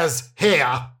has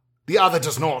hair, the other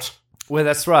does not. Well,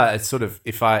 that's right. It's sort of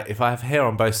if I have hair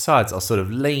on both sides, I'll sort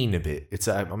of lean a bit.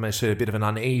 I'm actually a bit of an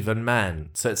uneven man,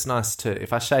 so it's nice to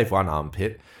if I shave one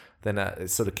armpit, then it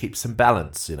sort of keeps some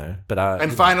balance, you know. But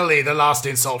and finally, the last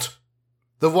insult.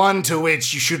 The one to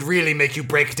which you should really make you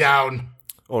break down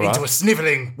into a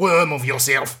sniveling worm of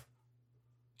yourself.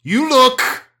 You look...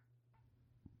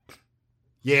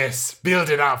 Yes,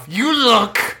 build it up. You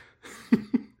look...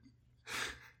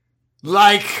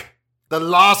 like the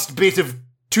last bit of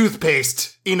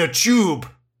toothpaste in a tube.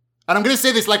 And I'm going to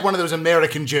say this like one of those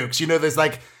American jokes. You know, there's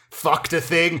like, fucked a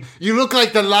thing. You look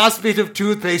like the last bit of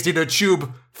toothpaste in a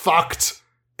tube fucked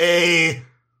a...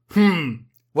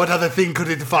 what other thing could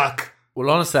it fuck? Well,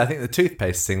 honestly, I think the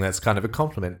toothpaste thing, that's kind of a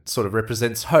compliment, sort of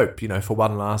represents hope, you know, for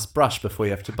one last brush before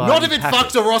you have to buy Not if it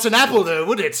fucked a rotten apple, though,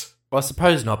 would it? Well, I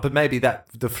suppose not, but maybe the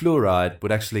fluoride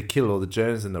would actually kill all the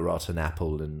germs in the rotten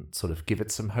apple and sort of give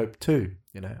it some hope too,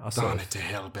 you know. Darn it to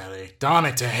hell, Barry. Darn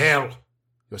it to hell.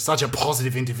 You're such a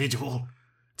positive individual.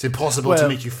 It's impossible to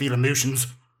make you feel emotions.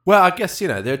 Well, I guess, you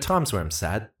know, there are times where I'm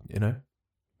sad, you know.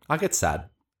 I get sad.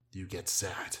 You get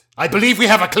sad. I believe we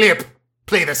have a clip.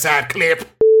 Play the sad clip.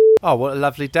 Oh, what a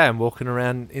lovely day. I'm walking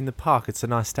around in the park. It's a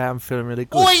nice day. I'm feeling really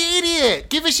good. Oi, idiot!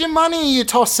 Give us your money, you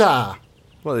tosser!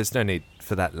 Well, there's no need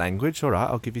for that language. All right,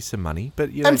 I'll give you some money.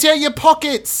 But you know, empty out your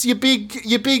pockets, you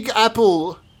big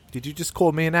apple. Did you just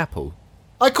call me an apple?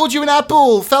 I called you an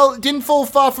apple. Didn't fall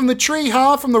far from the tree,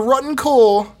 huh? From the rotten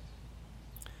core.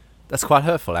 That's quite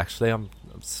hurtful, actually.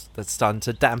 That's starting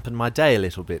to dampen my day a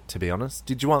little bit, to be honest.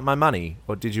 Did you want my money,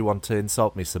 or did you want to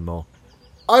insult me some more?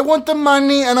 I want the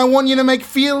money, and I want you to make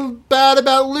feel bad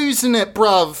about losing it,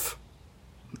 bruv.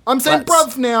 I'm saying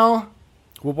bruv now.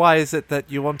 Well, why is it that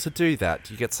you want to do that?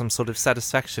 Do you get some sort of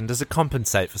satisfaction? Does it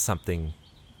compensate for something?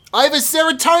 I have a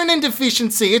serotonin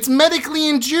deficiency. It's medically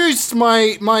induced,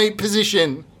 my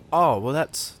position. Oh, well,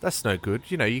 that's no good.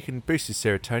 You know, you can boost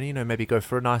your serotonin, you know, maybe go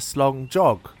for a nice long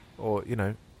jog. Or, you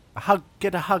know,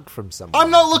 Get a hug from someone.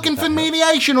 I'm not looking for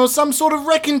mediation or some sort of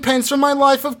recompense for my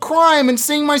life of crime and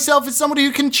seeing myself as somebody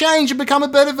who can change and become a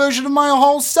better version of my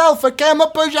whole self. Okay, I'm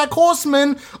not BoJack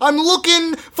Horseman. I'm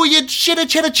looking for your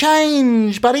chitter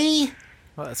change, buddy.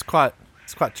 Well, it's quite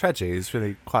tragic. It's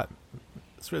really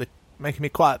making me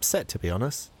quite upset, to be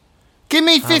honest. Give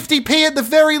me 50p at the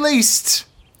very least.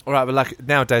 All right, but like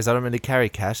nowadays I don't really carry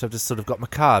cash. I've just sort of got my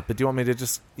card. But do you want me to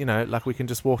just, like we can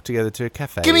just walk together to a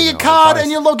cafe? Give me your card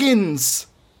and your logins.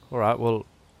 All right, well,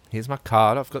 here's my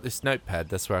card. I've got this notepad.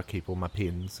 That's where I keep all my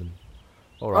pins. And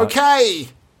all right. Okay.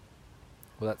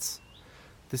 Well,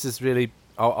 this is really.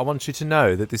 I want you to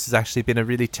know that this has actually been a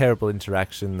really terrible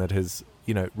interaction that has,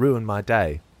 ruined my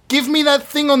day. Give me that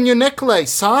thing on your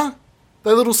necklace, huh?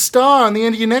 That little star on the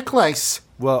end of your necklace.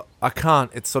 Well, I can't.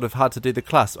 It's sort of hard to do the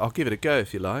clasp. I'll give it a go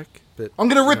if you like. But I'm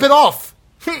going to rip it off.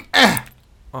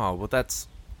 Oh, well, that's...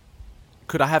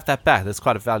 Could I have that back? That's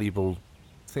quite a valuable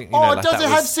thing. Does it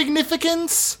have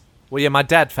significance? Well, yeah, my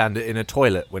dad found it in a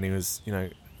toilet when he was,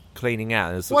 cleaning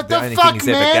out. It was What the the only fuck, thing he's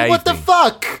ever man? gave What the me.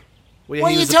 fuck? Well, yeah, Why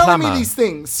he are you was a telling me plumber. these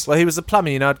things? Well, he was a plumber,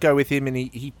 I'd go with him and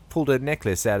he pulled a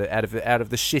necklace out of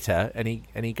the shitter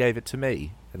and he gave it to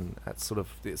me. And that's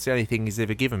it's the only thing he's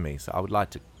ever given me. So I would like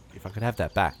to, if I could have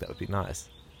that back, that would be nice.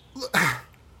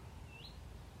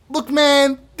 Look,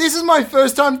 man, this is my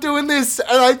first time doing this,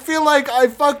 and I feel like I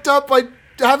fucked up by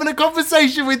having a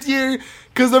conversation with you,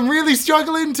 because I'm really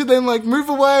struggling to then, move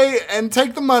away and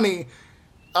take the money.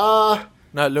 No,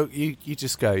 look, you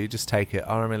just go. You just take it.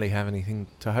 I don't really have anything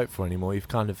to hope for anymore.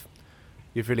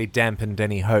 You've really dampened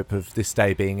any hope of this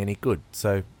day being any good.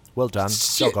 So, well done.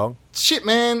 Jog on. Shit,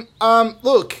 man.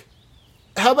 Look,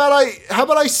 how about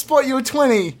I spot you a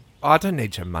 20? Oh, I don't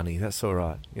need your money. That's all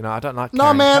right. I don't like No,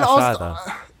 carrying man. cash either.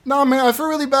 No, man. I feel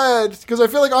really bad because I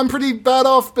feel like I'm pretty bad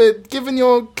off. But given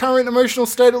your current emotional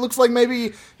state, it looks like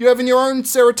maybe you're having your own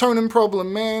serotonin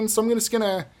problem, man. So I'm just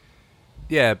gonna.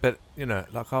 Yeah, but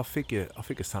I'll figure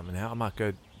something out. I might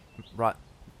go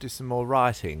do some more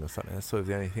writing or something. That's sort of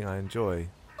the only thing I enjoy.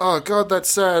 Oh God, that's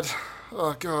sad.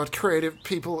 Oh God, creative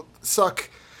people suck.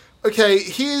 Okay,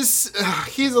 here's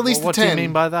at least What a 10. do you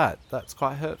mean by that? That's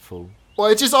quite hurtful. Well,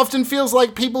 it just often feels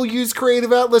like people use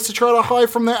creative outlets to try to hide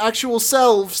from their actual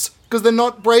selves because they're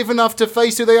not brave enough to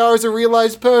face who they are as a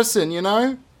realized person,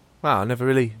 Wow, I never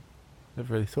really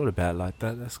thought about it like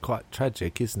that. That's quite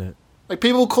tragic, isn't it? Like,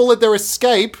 people call it their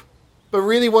escape, but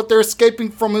really what they're escaping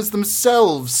from is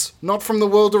themselves, not from the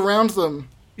world around them.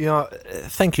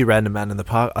 Thank you, Random Man in the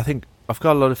Park. I think I've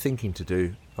got a lot of thinking to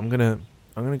do. I'm gonna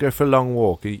go for a long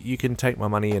walk. You can take my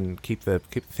money and keep the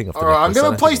thing off the Alright, I'm necklace.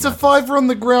 gonna place a $5 on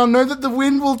the ground. Know that the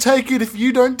wind will take it if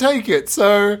you don't take it.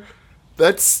 So,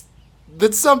 that's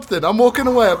something. I'm walking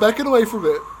away. I'm backing away from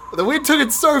it. The wind took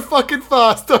it so fucking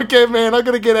fast. Okay, man, I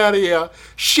gotta get out of here.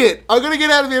 Shit, I gotta get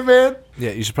out of here, man.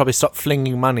 Yeah, you should probably stop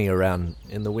flinging money around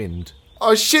in the wind.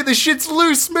 Oh shit, this shit's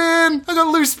loose, man. I got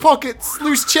loose pockets,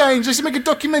 loose change. I should make a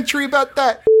documentary about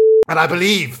that. And I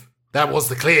believe that was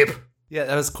the clip. Yeah,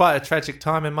 that was quite a tragic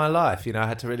time in my life. I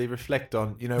had to really reflect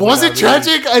on, Was it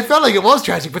tragic? I felt like it was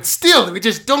tragic, but still, we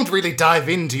just don't really dive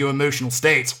into your emotional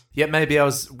state. Yeah, maybe I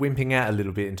was wimping out a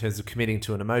little bit in terms of committing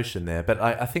to an emotion there, but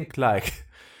I think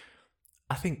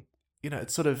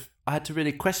it's sort of, I had to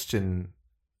really question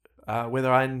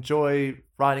whether I enjoy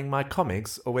writing my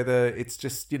comics or whether it's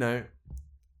just,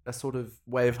 a sort of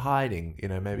way of hiding,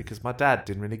 maybe because my dad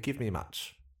didn't really give me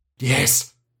much.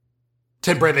 Yes.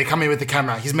 Ted Bradley, come here with the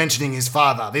camera. He's mentioning his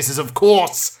father. This is, of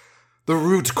course, the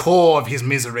root core of his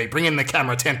misery. Bring in the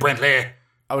camera, Ted Bradley.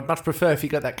 I would much prefer if you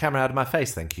got that camera out of my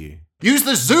face, thank you. Use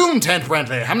the zoom, Ted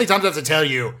Bradley. How many times do I have to tell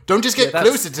you? Don't just get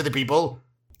closer to the people.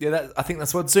 Yeah, I think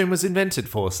that's what Zoom was invented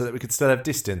for, so that we could still have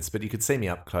distance, but you could see me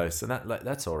up close, and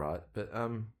that's all right. But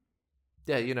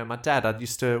yeah, my dad, I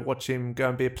used to watch him go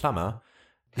and be a plumber.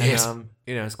 And, yes.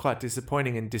 It's quite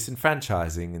disappointing and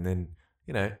disenfranchising, and then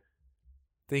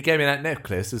then he gave me that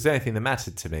necklace. It was the only thing that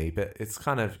mattered to me, but it's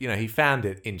kind of he found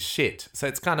it in shit, so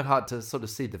it's kind of hard to sort of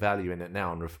see the value in it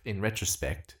now in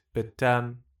retrospect. But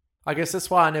I guess that's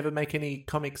why I never make any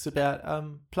comics about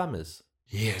plumbers.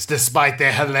 Yes, despite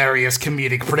their hilarious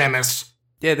comedic premise.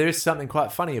 Yeah, there is something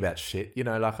quite funny about shit.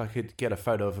 Like I could get a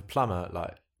photo of a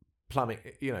plumber, plumbing,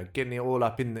 getting it all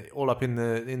up in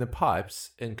the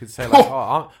pipes, and could say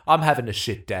I'm having a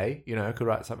shit day. I could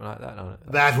write something like that on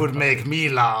it. That would make me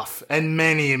laugh, and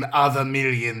many other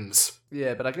millions.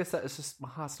 Yeah, but I guess that is just my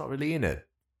heart's not really in it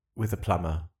with a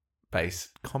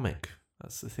plumber-based comic.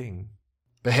 That's the thing.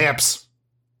 Perhaps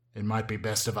it might be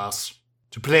best of us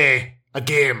to play a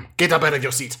game. Get up out of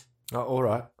your seat. Oh, all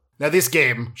right. Now, this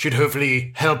game should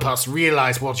hopefully help us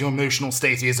realize what your emotional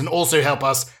state is and also help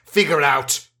us figure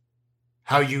out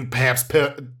how you perhaps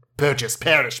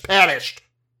perished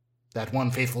that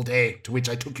one fateful day to which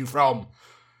I took you from.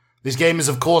 This game is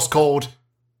of course called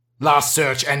Last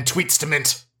Search and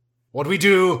Tweetstament. What we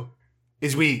do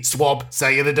is we swap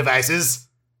cellular devices,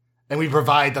 and we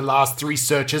provide the last 3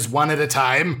 searches one at a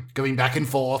time, going back and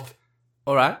forth.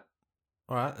 All right.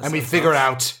 And we figure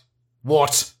out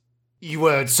what you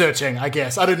were searching, I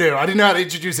guess. I don't know. I didn't know how to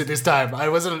introduce it this time. I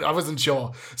wasn't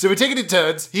sure. So we're taking it in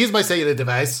turns. Here's my cellular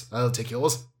device. I'll take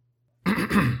yours.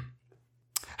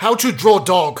 How to draw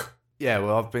dog. Yeah,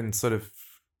 well, I've been sort of,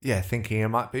 thinking it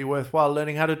might be worthwhile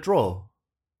learning how to draw.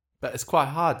 But it's quite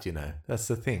hard, you know. That's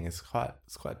the thing. It's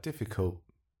quite difficult.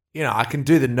 You know, I can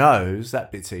do the nose.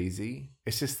 That bit's easy.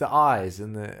 It's just the eyes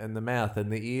and the mouth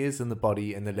and the ears and the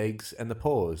body and the legs and the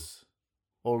paws.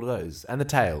 All of those. And the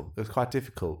tail. It was quite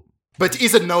difficult. But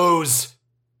is a nose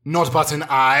not but an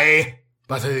eye,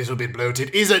 but a little bit bloated?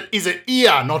 Is an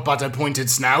ear not but a pointed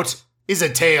snout? Is a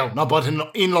tail not but an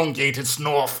elongated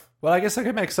snorf? Well, I guess I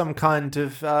could make some kind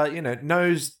of,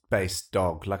 nose-based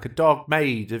dog, like a dog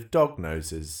made of dog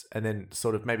noses, and then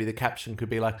sort of maybe the caption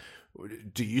could be like,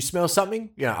 "Do you smell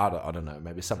something?" You know, I don't know,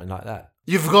 maybe something like that.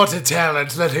 You've got a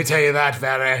talent, let me tell you that,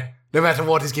 Barry. No matter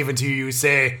what is given to you, you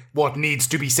say what needs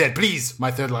to be said. Please,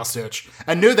 my third last search.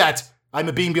 And know that I'm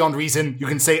a being beyond reason. You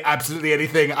can say absolutely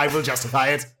anything. I will justify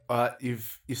it.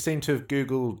 You seem to have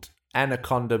Googled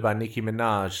Anaconda by Nicki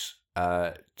Minaj.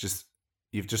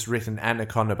 You've just written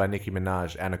Anaconda by Nicki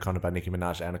Minaj, Anaconda by Nicki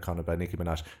Minaj, Anaconda by Nicki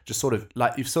Minaj. Just sort of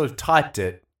like you've sort of typed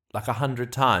it like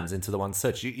 100 times into the one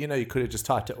search. You know, you could have just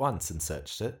typed it once and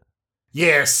searched it.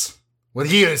 Yes. Well,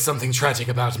 here is something tragic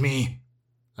about me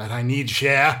that I need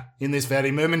share in this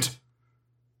very moment.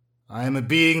 I am a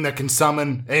being that can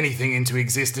summon anything into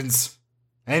existence,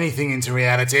 anything into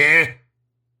reality.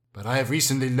 But I have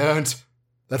recently learned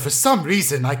that for some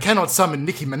reason I cannot summon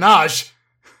Nicki Minaj.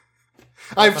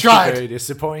 I've tried. Very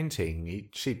disappointing.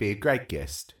 She'd be a great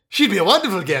guest. She'd be a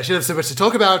wonderful guest. She'd have so much to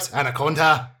talk about.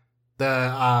 Anaconda.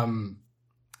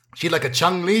 She had like a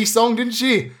Chung Lee song, didn't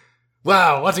she?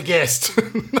 Wow, what a guest.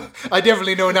 I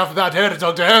definitely know enough about her to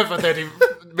talk to her for 30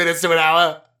 minutes to an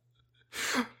hour.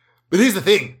 But here's the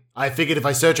thing. I figured if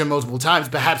I search her multiple times,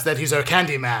 perhaps that is her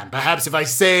Candyman. Perhaps if I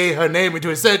say her name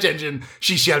into a search engine,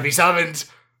 she shall be summoned.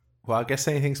 Well, I guess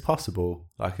anything's possible.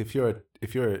 Like if you're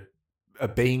a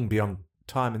being beyond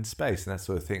time and space and that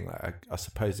sort of thing, like I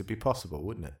suppose it'd be possible,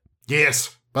 wouldn't it?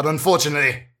 Yes, but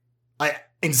unfortunately, I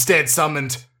instead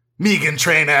summoned Megan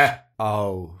Trainor.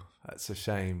 Oh, that's a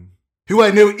shame. Who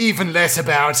I know even less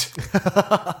about.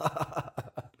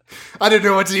 I don't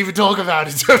know what to even talk about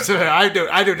in terms of her. I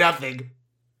know nothing.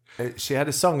 She had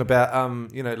a song about,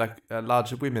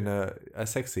 larger women are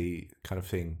sexy kind of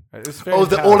thing. It was very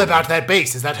all about that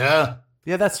bass. Is that her?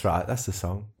 Yeah, that's right. That's the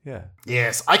song. Yeah.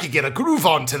 Yes, I could get a groove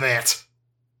on to that.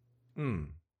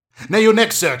 Now your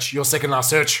next search, your second last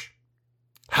search.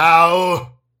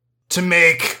 How to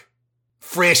make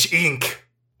fresh ink.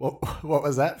 What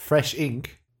was that? Fresh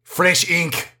ink? Fresh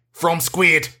ink from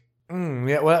squid.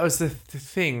 Yeah, well, that was the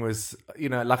thing was,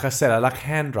 like I said, I like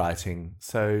handwriting.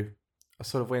 So I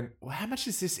sort of went, well, how much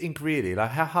is this ink really? Like,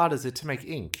 how hard is it to make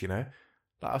ink, Like,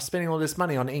 I was spending all this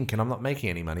money on ink and I'm not making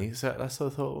any money. So I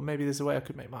sort of thought, well, maybe there's a way I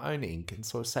could make my own ink and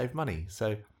sort of save money.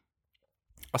 So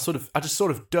I just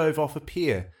sort of dove off a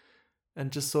pier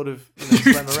and just sort of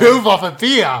you dove off a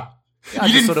pier? Yeah,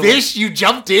 you didn't fish? You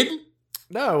jumped in?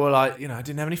 No, well, I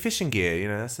didn't have any fishing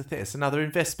gear. That's the thing. It's another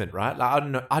investment, right?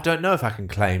 Like, I don't know if I can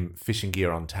claim fishing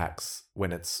gear on tax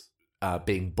when it's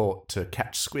being bought to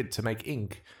catch squid to make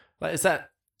ink. Like, is that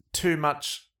too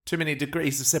many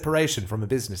degrees of separation from a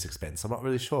business expense? I'm not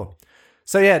really sure.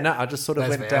 So yeah, no, I just sort of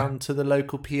went down to the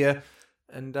local pier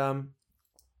and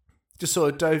just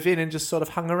sort of dove in and just sort of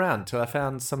hung around till I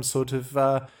found some sort of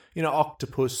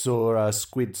octopus or a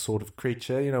squid sort of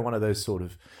creature. One of those sort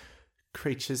of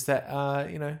creatures that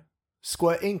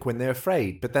squirt ink when they're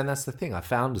afraid. But then that's the thing. I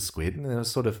found a squid and then I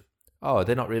was sort of, oh,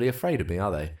 they're not really afraid of me,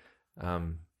 are they?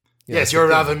 Yes, you're a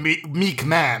rather meek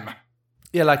man.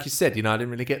 Yeah, like you said, I didn't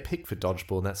really get picked for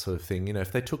dodgeball and that sort of thing.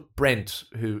 If they took Brent,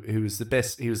 who was the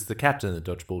best, he was the captain of the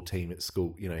dodgeball team at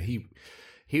school.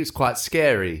 He was quite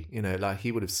scary. Like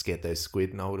he would have scared those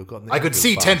squid, and I would have gotten. I could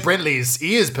see Tent Brentley's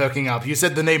ears perking up. You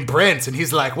said the name Brent, and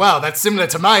he's like, "Wow, that's similar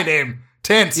to my name,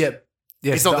 Tent." Yep.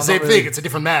 Yeah, it's not the same thing. It's a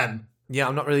different man. Yeah,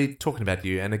 I'm not really talking about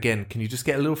you. And again, can you just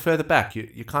get a little further back?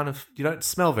 You don't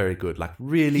smell very good, like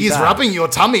really He's bad. rubbing your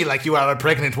tummy like you are a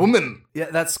pregnant woman. Yeah,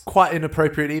 that's quite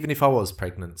inappropriate, even if I was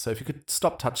pregnant. So if you could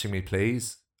stop touching me,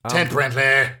 please. Tent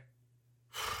Brentley.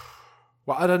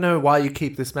 Well, I don't know why you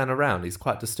keep this man around. He's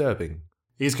quite disturbing.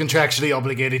 He's contractually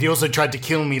obligated. He also tried to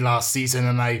kill me last season,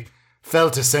 and I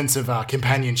felt a sense of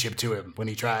companionship to him when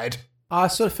he tried. I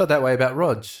sort of felt that way about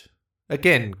Rog.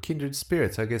 Again, kindred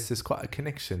spirits. I guess there's quite a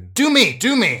connection. Do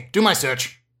my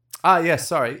search.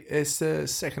 Sorry. It's the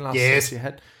second last search you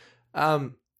had.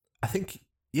 I think,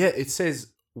 it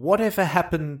says, whatever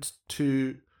happened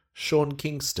to Sean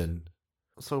Kingston?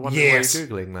 So I wonder why you're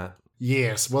Googling that.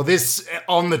 Yes, well, this,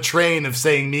 on the train of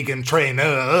saying Megan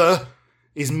Trainor,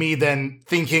 is me then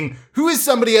thinking, who is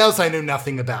somebody else I know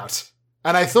nothing about?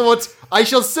 And I thought, I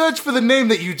shall search for the name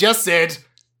that you just said,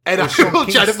 and I will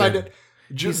try to find it.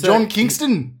 John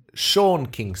Kingston? Sean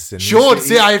Kingston. Sean,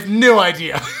 I have no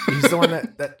idea. He's the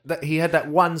one that he had that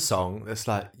one song that's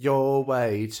like, Your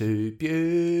Way to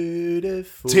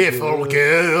Beautiful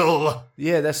Girl.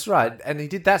 Yeah, that's right. And he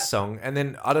did that song, and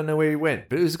then I don't know where he went,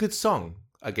 but it was a good song,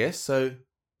 I guess. So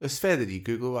it's fair that you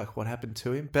Google like what happened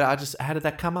to him. But how did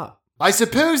that come up? I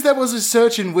suppose that was a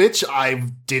search in which I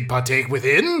did partake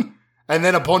within, and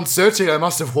then upon searching I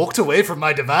must have walked away from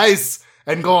my device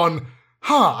and gone,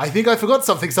 I think I forgot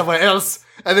something somewhere else,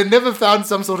 and then never found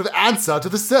some sort of answer to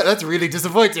the search. That's really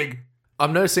disappointing.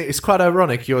 I'm noticing it's quite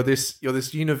ironic. You're this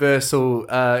universal,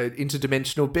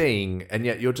 interdimensional being, and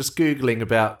yet you're just Googling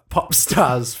about pop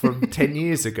stars from 10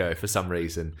 years ago for some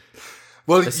reason.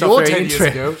 Well, you're 10 years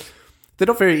ago. They're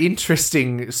not very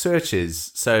interesting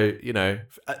searches, so,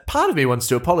 part of me wants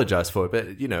to apologise for it, but,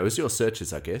 it's your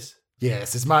searches, I guess.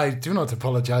 Yes, it's my... Do not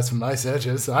apologize for my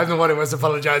searches. I'm the one who must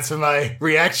apologize for my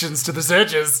reactions to the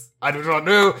searches. I do not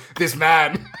know this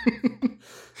man.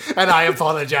 And I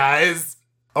apologize.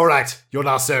 All right, your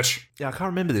last search. Yeah, I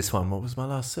can't remember this one. What was my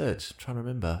last search? I'm trying to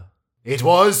remember. It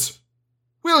was...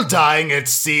 Will dying at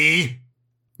sea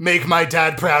make my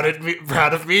dad proud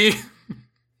of me?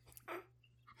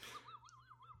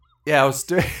 Yeah, I was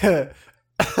doing...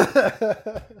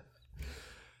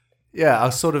 Yeah, I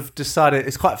sort of decided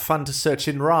it's quite fun to search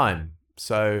in rhyme.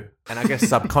 So, and I guess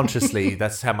subconsciously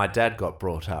that's how my dad got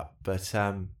brought up. But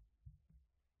I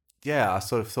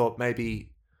sort of thought maybe,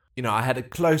 I had a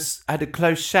close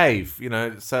shave,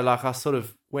 so like I sort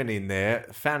of went in there,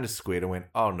 found a squid and went,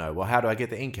 oh no, well, how do I get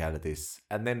the ink out of this?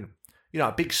 And then,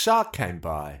 a big shark came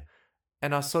by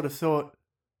and I sort of thought,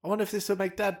 I wonder if this will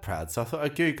make Dad proud. So I thought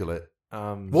I'd Google it.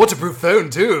 Waterproof phone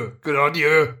too. Good on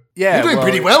you. Yeah, you're doing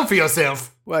pretty well for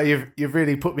yourself. Well, you've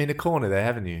really put me in a corner there,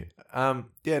 haven't you?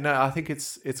 I think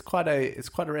it's quite a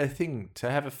rare thing to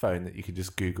have a phone that you can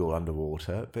just Google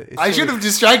underwater. But I should have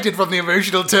distracted from the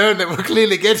emotional turn that we're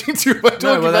clearly getting to by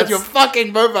talking about your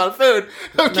fucking mobile phone.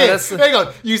 Okay, hang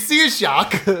on. You see a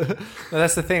shark? No,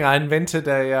 that's the thing. I invented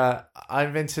a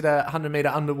 100-meter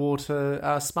underwater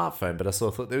smartphone, but I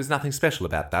sort of thought there was nothing special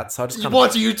about that, so I just kind what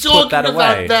of are you talking put that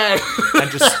away about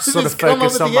and just sort of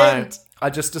focus on I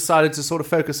just decided to sort of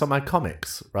focus on my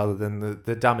comics rather than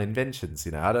the dumb inventions.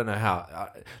 I don't know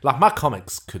how. My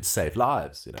comics could save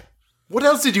lives. What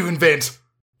else did you invent?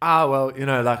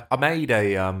 Like I made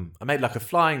like a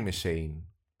flying machine.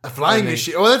 A flying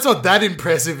machine? Oh, that's not that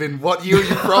impressive. In what year are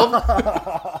you from?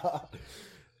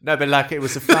 No, but like it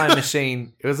was a flying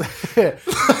machine. It was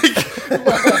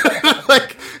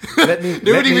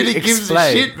nobody really gives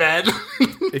a shit, man.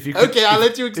 I'll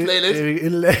let you explain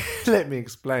it. Let me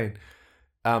explain.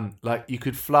 Like you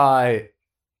could fly,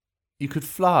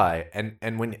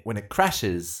 and when it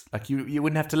crashes, like you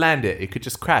wouldn't have to land it. It could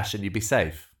just crash and you'd be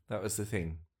safe. That was the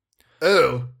thing.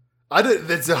 Oh,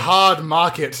 that's a hard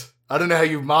market. I don't know how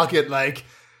you market like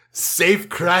safe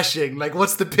crashing. Like,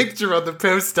 what's the picture on the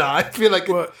poster? I feel like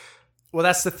well,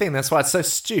 that's the thing. That's why it's so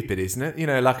stupid, isn't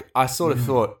it? Like I sort of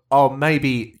thought, oh,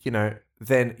 maybe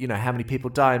then how many people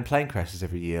die in plane crashes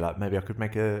every year? Like maybe I could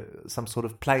make some sort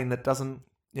of plane that doesn't.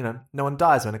 No one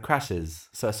dies when it crashes.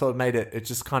 So I sort of made it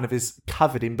just kind of is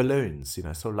covered in balloons,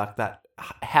 sort of like that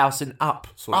house in Up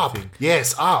sort of thing.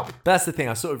 Yes, Up. But that's the thing.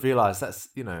 I sort of realised that's,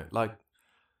 like,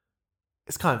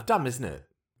 it's kind of dumb, isn't it?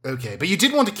 Okay, but you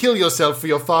did want to kill yourself for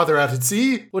your father out at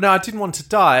sea? Well, no, I didn't want to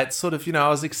die. It's sort of, I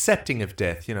was accepting of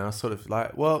death, I was sort of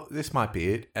like, well, this might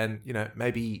be it. And,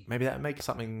 maybe that would make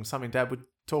something Dad would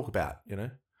talk about,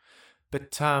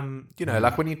 But,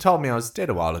 like when you told me I was dead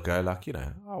a while ago, like,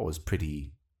 I was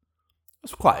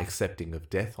quite accepting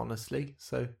of death, honestly.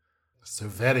 So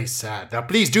very sad. Now,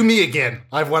 please do me again.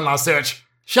 I have one last search.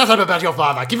 Shut up about your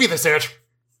father. Give me the search.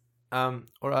 All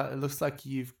right. It looks like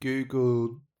you've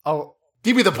Googled. Oh,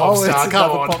 give me the pop star.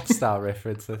 Come on, pop star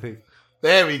reference. I think.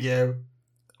 There we go.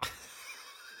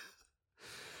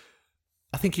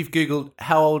 I think you've Googled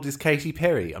how old is Katy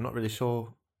Perry. I'm not really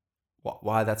sure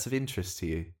why that's of interest to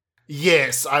you.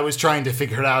 Yes, I was trying to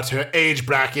figure out her age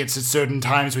brackets at certain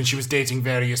times when she was dating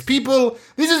various people.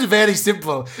 This is very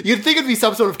simple. You'd think it'd be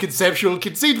some sort of conceptual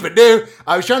conceit, but no.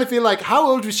 I was trying to feel like, how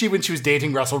old was she when she was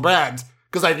dating Russell Brand?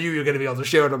 Because I knew you were going to be able to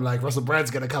show it. I'm like, Russell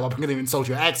Brand's going to come up, I'm going to insult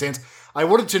your accent. I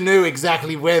wanted to know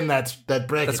exactly when that bracket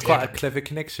That's quite happened. a clever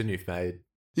connection you've made.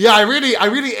 Yeah, I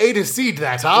really ate a seed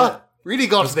that, huh? Yeah. Really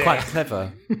got It's there. quite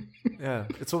clever. Yeah,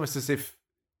 it's almost as if,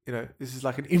 this is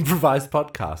like an improvised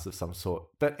podcast of some sort.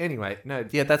 But anyway, no,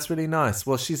 yeah, that's really nice.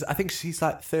 Well, I think she's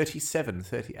like 37,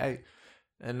 38.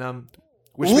 And,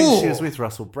 which means she was with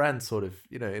Russell Brand sort of,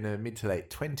 in her mid to late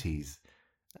 20s.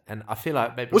 And I feel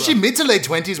like maybe... Was she mid to late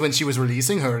 20s when she was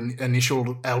releasing her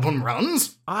initial album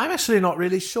runs? I'm actually not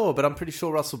really sure, but I'm pretty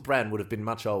sure Russell Brand would have been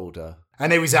much older.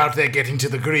 And he was out there getting to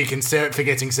the Greek and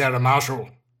forgetting Sarah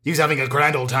Marshall. He was having a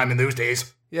grand old time in those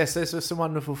days. Yes, those were some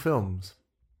wonderful films.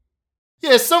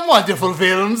 Yes, some wonderful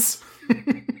films.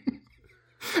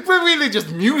 We're really just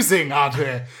musing, aren't we,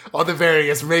 on the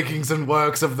various makings and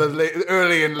works of the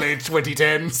early and late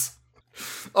 2010s.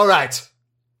 All right,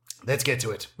 let's get to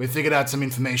it. We've figured out some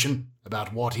information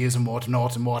about what is and what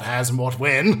not and what has and what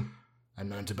when,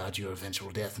 and learned about your eventual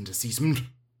death and deceasement.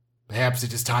 Perhaps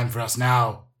it is time for us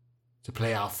now to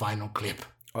play our final clip.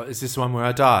 Oh, is this the one where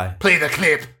I die? Play the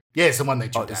clip. Yes, the one that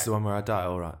you died. This is the one where I die.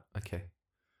 All right. Okay.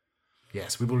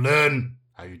 Yes, we will learn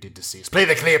how you did decease. Play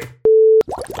the clip.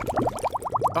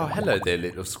 Oh, hello there,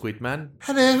 little squid man.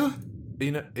 Hello.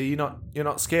 You're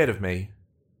not scared of me?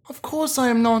 Of course I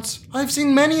am not. I've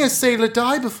seen many a sailor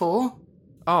die before.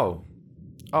 Oh,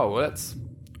 well, that's...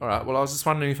 All right, well, I was just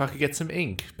wondering if I could get some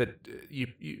ink, but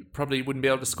you probably wouldn't be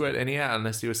able to squirt any out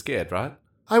unless you were scared, right?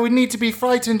 I would need to be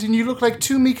frightened, and you look like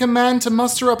too meek a man to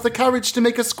muster up the courage to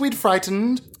make a squid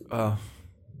frightened.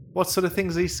 What sort of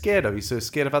things are you scared of? Are you so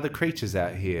scared of other creatures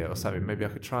out here or something? Maybe I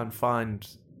could try and find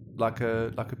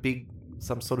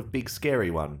some sort of big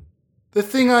scary one. The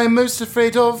thing I am most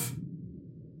afraid of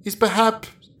is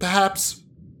perhaps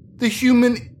the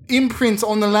human imprint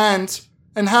on the land,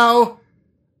 and how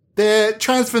the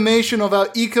transformation of our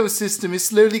ecosystem is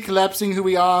slowly collapsing who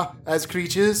we are as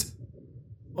creatures.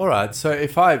 All right, so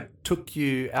if I took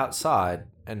you outside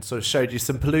and sort of showed you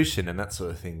some pollution and that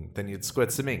sort of thing, then you'd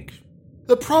squirt some ink.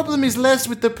 The problem is less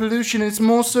with the pollution, it's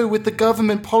more so with the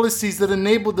government policies that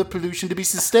enable the pollution to be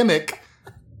systemic.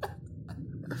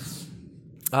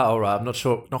 Oh, all right, I'm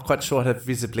not quite sure how to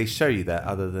visibly show you that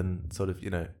other than sort of,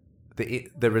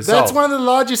 the result. That's one of the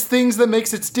largest things that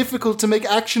makes it difficult to make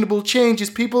actionable change, is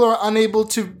people are unable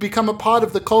to become a part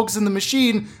of the cogs in the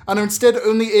machine and are instead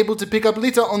only able to pick up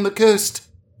litter on the coast.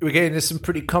 We're getting into some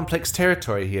pretty complex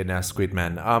territory here now,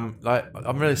 Squidman.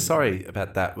 I'm really sorry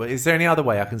about that. Well, is there any other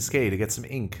way I can scare you to get some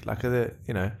ink?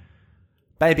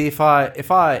 Maybe if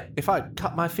I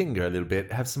cut my finger a little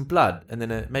bit, have some blood, and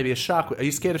then maybe a shark. Are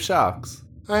you scared of sharks?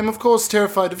 I am, of course,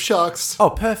 terrified of sharks.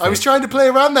 Oh, perfect. I was trying to play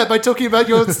around that by talking about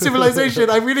your civilization.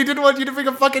 I really didn't want you to bring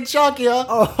a fucking shark here.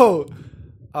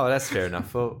 Oh, that's fair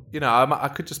enough. Well, I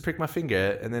could just prick my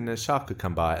finger and then a shark could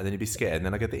come by and then you'd be scared and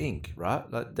then I get the ink, right?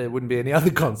 Like, there wouldn't be any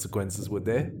other consequences, would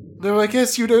there? No, I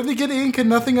guess you'd only get ink and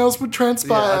nothing else would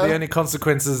transpire. Yeah, the only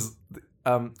consequences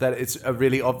that it's a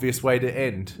really obvious way to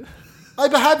end.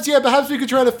 Perhaps we could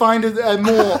try to find a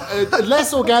more,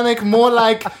 less organic, more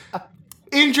like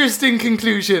interesting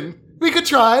conclusion. We could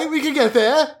try, we could get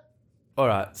there. All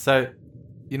right, so,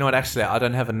 you know what, actually, I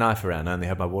don't have a knife around, I only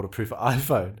have my waterproof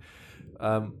iPhone.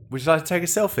 Would you like to take a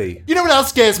selfie? You know what else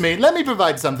scares me? Let me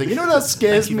provide something. You know what else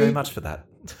scares Thank you very much for that.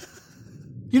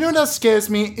 You know what else scares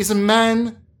me? Is a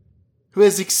man who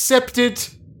has accepted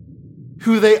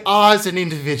who they are as an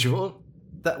individual.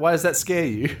 Why does that scare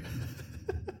you?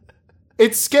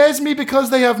 It scares me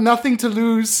because they have nothing to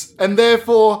lose and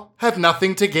therefore have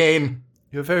nothing to gain.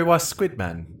 You're a very wise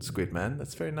Squidman.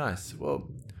 That's very nice. Well,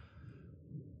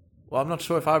 I'm not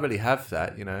sure if I really have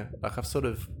that, Like, I've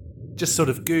just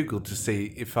Googled to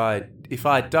see if I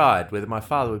died, whether my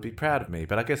father would be proud of me.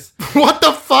 But I guess... What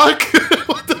the fuck?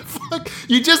 What the fuck?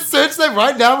 You just searched that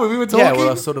right now when we were talking? Yeah, well,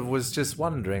 I was just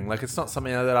wondering. Like, it's not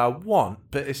something that I want,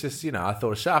 but it's just, I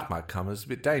thought a shark might come. It was a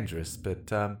bit dangerous. But,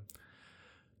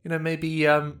 maybe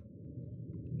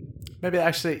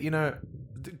actually,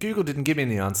 Google didn't give me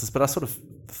any answers, but I sort of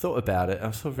thought about it.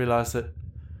 I sort of realised that,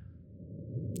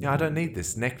 I don't need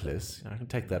this necklace. I can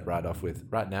take that right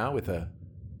now with a...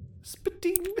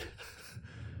 Spitting.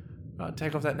 I'll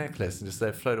take off that necklace and just let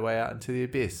it float away out into the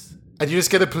abyss. And you're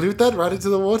just going to pollute that right into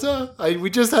the water?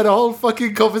 We just had a whole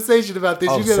fucking conversation about this.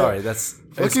 Oh, sorry. It's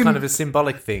kind of a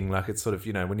symbolic thing. Like, it's sort of,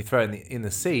 when you throw it in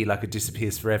the sea, like, it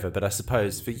disappears forever. But I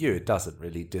suppose for you, it doesn't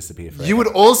really disappear forever. You would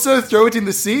also throw it in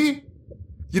the sea?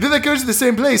 You know that goes to the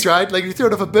same place, right? Like you throw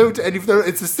it off a boat and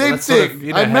it's the same That's sort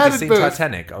thing. of, I'm have mad you at seen both.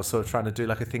 Titanic? I was sort of trying to do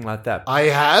like a thing like that. I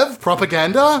have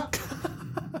propaganda.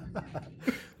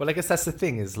 Well, I guess that's the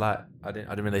thing. Is like I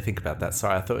didn't really think about that.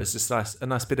 Sorry, I thought it was just a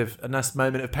nice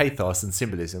moment of pathos and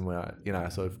symbolism where I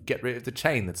sort of get rid of the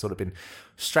chain that's sort of been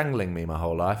strangling me my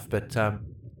whole life. But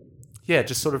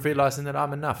just sort of realizing that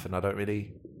I'm enough, and I don't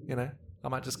really, I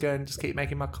might just go and just keep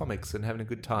making my comics and having a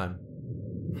good time.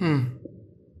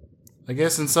 I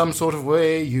guess in some sort of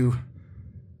way you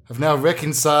have now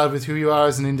reconciled with who you are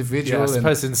as an individual. Yeah, I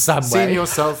suppose in some way. Seen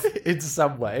yourself. In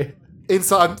some way. I'm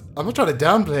not trying to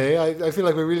downplay. I feel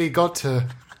like we really got to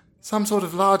some sort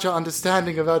of larger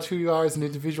understanding about who you are as an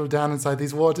individual down inside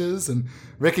these waters and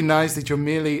recognize that you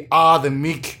merely are the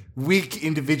meek, weak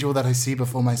individual that I see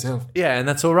before myself. Yeah, and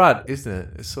that's all right, isn't it?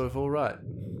 It's sort of all right.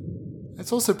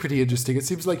 It's also pretty interesting. It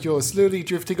seems like you're slowly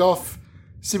drifting off,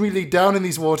 seemingly down in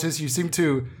these waters. You seem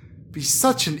to be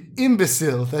such an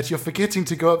imbecile that you're forgetting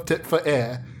to go up for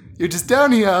air. You're just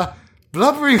down here,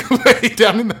 blubbering away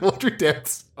down in the watery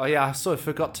depths. Oh yeah, I sort of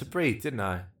forgot to breathe, didn't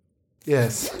I?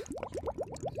 Yes.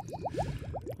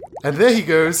 And there he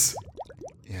goes.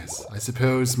 Yes, I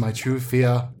suppose my true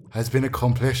fear has been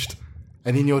accomplished.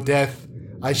 And in your death,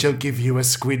 I shall give you a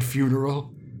squid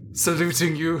funeral,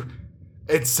 saluting you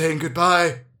and saying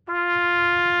goodbye.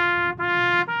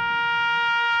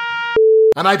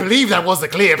 And I believe that was the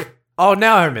clip. Oh,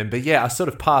 now I remember. Yeah, I sort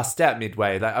of passed out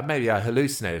midway. Like, maybe I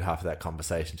hallucinated half of that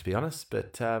conversation, to be honest.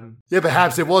 But yeah,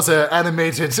 perhaps it was an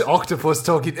animated octopus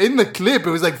talking. In the clip, it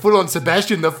was like full on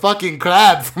Sebastian the fucking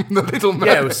crab from the Little Mermaid.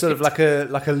 Yeah, it was sort of like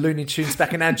a Looney Tunes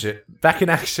back in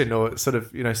action, or sort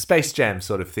of Space Jam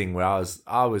sort of thing. Where I was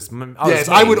yes,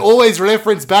 I would always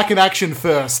reference Back in Action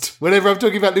first. Whenever I'm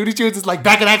talking about Looney Tunes, it's like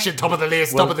Back in Action, top of the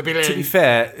list, top of the billing. To be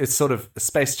fair, it's sort of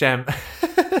Space Jam.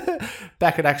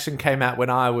 Back in Action came out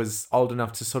when I was old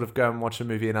enough to sort of go and watch a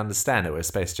movie and understand it. Where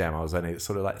Space Jam, I was only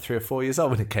sort of like 3 or 4 years old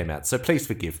when it came out. So please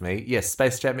forgive me. Yes,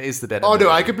 Space Jam is the better movie.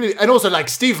 No, I completely... And also, like,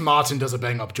 Steve Martin does a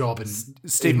bang-up job in...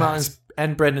 Steve Martin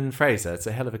and Brendan Fraser. It's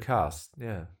a hell of a cast.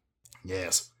 Yeah.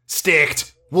 Yes.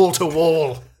 Sticked. Wall to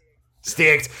wall.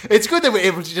 Sticked. It's good that we're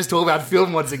able to just talk about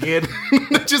film once again.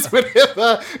 Just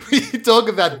whenever we talk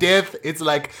about death, it's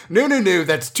like, no,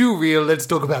 that's too real. Let's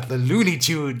talk about the Looney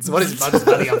Tunes. What is Bugs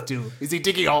Bunny up to? Is he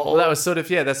digging a hole? Well, that was sort of,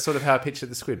 that's sort of how I pictured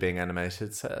the squid being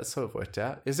animated. So that sort of worked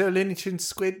out. Is there a Looney Tunes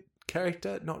squid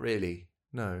character? Not really.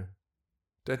 No.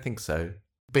 Don't think so.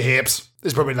 Perhaps.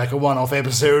 There's probably like a one-off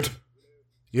episode.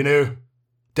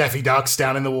 Daffy Duck's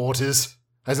down in the waters.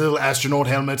 Has a little astronaut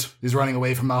helmet, is running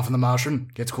away from Marvin the Martian,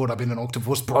 gets caught up in an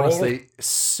octopus brawl. Honestly,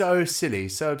 so silly,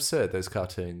 so absurd, those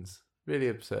cartoons. Really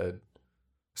absurd.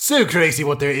 So crazy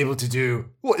what they're able to do.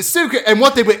 And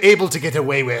what they were able to get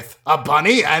away with. A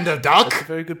bunny and a duck. That's a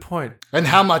very good point. And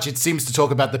how much it seems to talk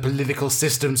about the political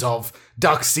systems of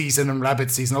duck season and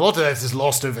rabbit season. A lot of that is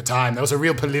lost over time. There was a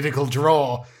real political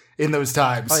draw in those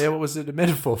times. Oh yeah, what was it a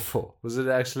metaphor for? Was it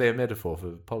actually a metaphor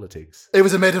for politics? It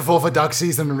was a metaphor for duck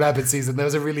season and rabbit season. There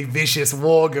was a really vicious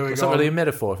war going on. It's not really a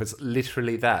metaphor if it's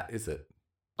literally that, is it?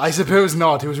 I suppose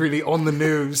not. It was really on the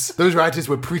news. Those writers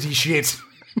were pretty shit.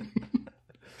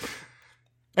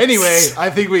 Anyway,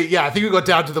 I think we got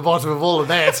down to the bottom of all of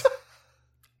that.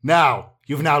 Now,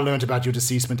 you've now learned about your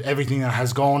deceasement, everything that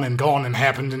has gone and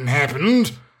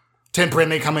happened.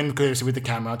 Temporarily come in closer with the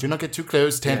camera. Do not get too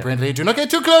close, temporarily. Do not get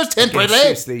too close, temporarily.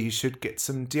 Seriously, you should get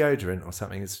some deodorant or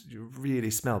something. You really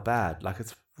smell bad. Like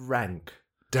it's rank.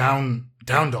 Down,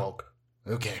 dog.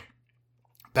 Okay.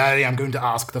 Barry, I'm going to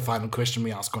ask the final question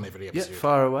we ask on every episode. Yeah,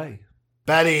 far away.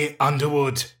 Barry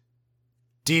Underwood,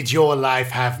 did your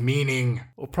life have meaning?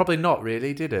 Well, probably not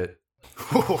really, did it?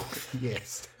 Oh,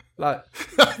 yes. Like,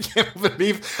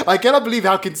 I cannot believe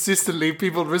how consistently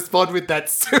people respond with that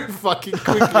so fucking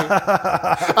quickly.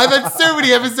 I've had so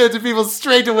many episodes of people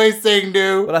straight away saying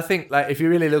no. Well, I think if you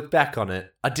really look back on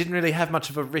it, I didn't really have much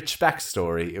of a rich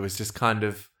backstory. It was just kind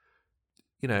of,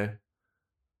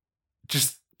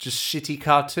 just shitty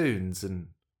cartoons, and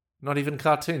not even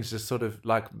cartoons, just sort of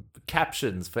like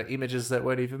captions for images that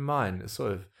weren't even mine. It's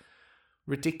sort of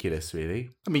ridiculous, really.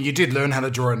 I mean, you did learn how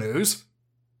to draw a nose.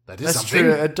 That's something.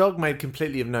 True. A dog made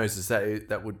completely of noses,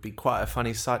 that would be quite a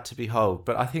funny sight to behold.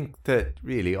 But I think that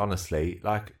really, honestly,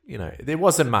 there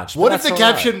wasn't much. What if the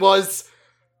caption was,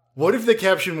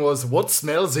 what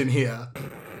smells in here?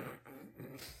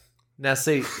 Now,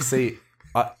 see,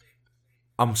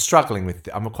 I'm struggling with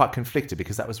it. I'm quite conflicted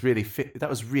because that was really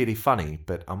funny,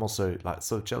 but I'm also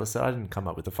sort of jealous that I didn't come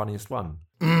up with the funniest one.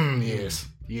 Yes.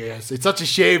 It's such a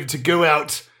shame to go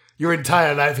out. Your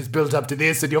entire life is built up to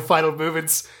this, and your final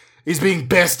moments is being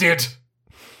bested.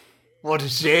 What a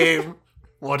shame.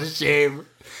 What a shame.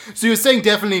 So you're saying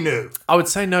definitely no. I would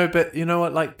say no, but you know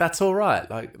what? Like, that's all right.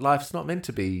 Like, life's not meant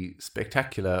to be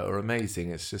spectacular or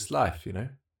amazing. It's just life, you know?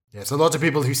 Yes, a lot of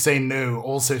people who say no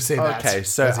also say that. Okay,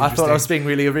 so That's I thought I was interesting. being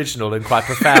really original and quite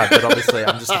profound, but obviously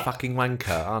I'm just a fucking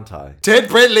wanker, aren't I? Ted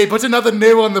Brentley, put another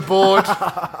no on the board.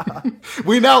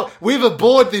 we have a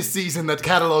board this season that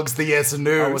catalogues the yes and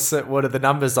no's. What are the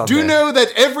numbers on Do you there? know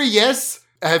that every yes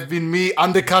have been me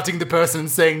undercutting the person and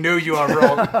saying, no, you are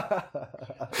wrong.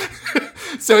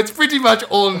 So it's pretty much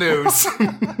all no's.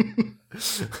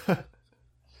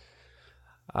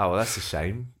 Oh, well, that's a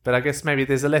shame. But I guess maybe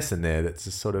there's a lesson there that's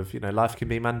just sort of, you know, life can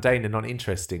be mundane and not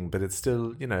interesting, but it's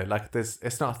still, you know, like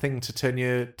it's not a thing to turn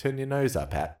your nose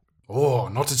up at. Oh,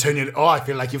 not to turn you... Oh, I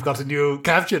feel like you've got a new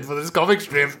caption for this comic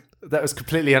strip. That was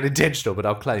completely unintentional, but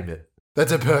I'll claim it.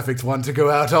 That's a perfect one to go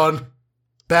out on.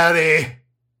 Barry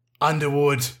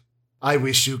Underwood, I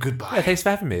wish you goodbye. Yeah, thanks for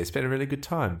having me. It's been a really good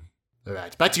time. All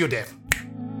right, back to your death.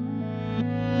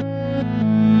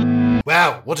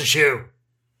 Wow, what a show.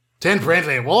 Ted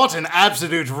Brentley, what an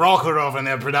absolute rocker of in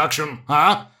their production,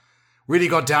 huh? Really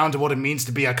got down to what it means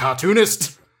to be a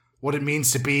cartoonist, what it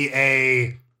means to be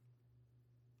a...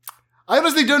 I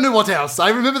honestly don't know what else. I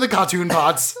remember the cartoon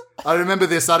parts. I remember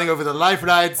they're starting over the life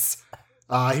rights.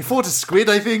 He fought a squid,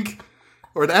 I think,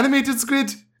 or an animated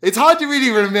squid. It's hard to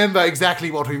really remember exactly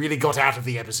what we really got out of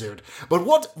the episode. But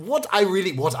what I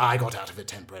got out of it,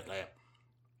 Ted Brentley,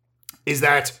 is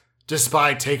that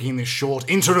despite taking this short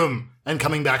interim and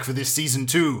coming back for this season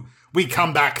 2, we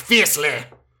come back fiercely.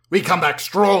 We come back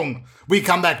strong. We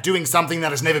come back doing something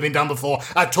that has never been done before.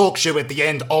 A talk show at the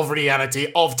end of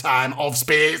reality, of time, of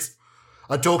space.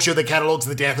 A talk show that catalogues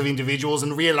the death of individuals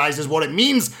and realizes what it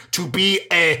means to be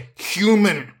a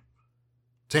human.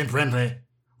 Ted Brentley,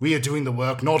 we are doing the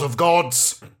work not of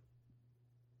gods,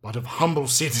 but of humble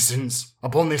citizens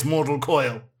upon this mortal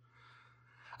coil.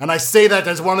 And I say that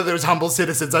as one of those humble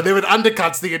citizens. I know it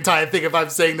undercuts the entire thing if I'm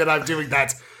saying that I'm doing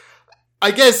that. I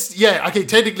guess, yeah, okay,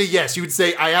 technically, yes, you would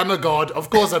say I am a god.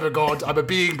 Of course I'm a god. I'm a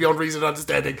being beyond reason and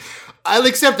understanding. I'll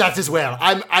accept that as well.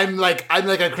 I'm like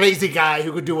a crazy guy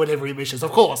who could do whatever he wishes,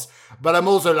 of course. But I'm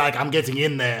also like, I'm getting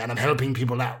in there and I'm helping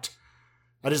people out.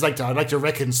 I'd like to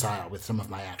reconcile with some of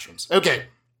my actions. Okay,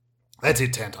 that's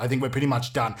it, Tent. I think we're pretty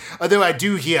much done. Although I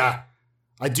do hear,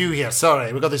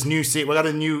 sorry, we got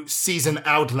a new season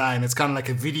outline. It's kind of like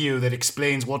a video that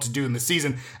explains what to do in the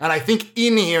season. And I think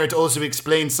in here it also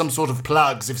explains some sort of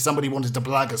plugs if somebody wanted to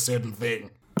plug a certain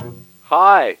thing.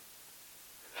 Hi.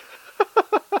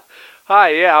 Hi,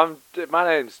 yeah, my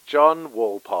name's Jon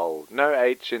Walpole. No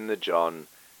H in the John.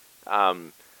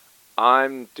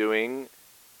 I'm doing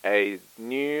a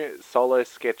new solo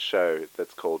sketch show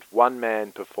that's called One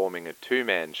Man Performing a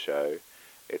Two-Man Show.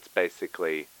 It's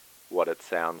basically what it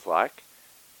sounds like.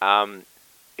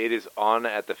 It is on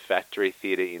at the Factory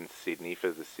Theatre in Sydney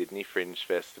for the Sydney Fringe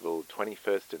Festival,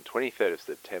 21st and 23rd of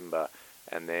September,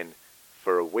 and then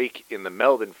for a week in the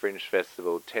Melbourne Fringe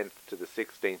Festival, 10th to the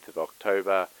 16th of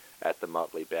October at the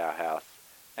Motley Bauhaus,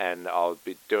 and I'll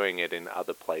be doing it in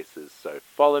other places, so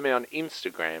follow me on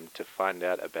Instagram to find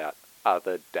out about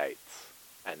other dates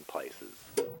and places.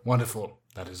 Wonderful.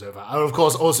 That is over. I'll, of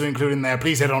course, also include in there,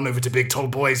 please head on over to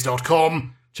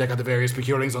bigtallboys.com. Check out the various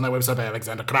procurings on their website by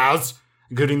Alexander Krause,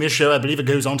 including this show. I believe it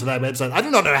goes onto that website. I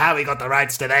do not know how he got the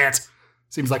rights to that.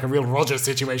 Seems like a real Rogers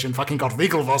situation. Fucking got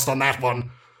Wigglebost on that one.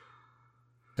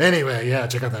 Anyway, yeah,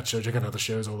 check out that show. Check out other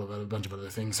shows, a bunch of other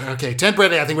things. Okay, Ted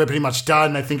Brentley, I think we're pretty much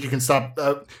done. I think you can stop.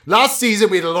 Last season,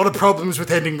 we had a lot of problems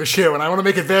with ending the show, and I want to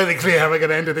make it very clear how we're going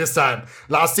to end it this time.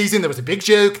 Last season, there was a big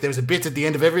joke. There was a bit at the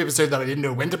end of every episode that I didn't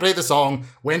know when to play the song,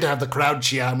 when to have the crowd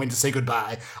cheer, and when to say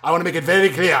goodbye. I want to make it very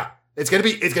clear. It's gonna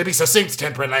be succinct,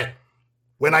 Ted Brentley.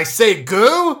 When I say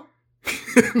go,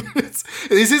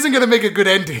 this isn't gonna make a good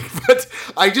ending, but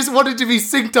I just wanted to be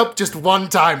synced up just one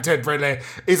time, Ted Brentley.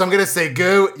 I'm gonna say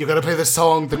go, you're gonna play the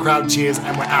song, the crowd cheers,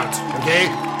 and we're out, okay?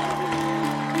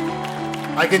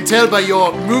 I can tell by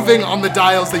your moving on the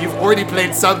dials that you've already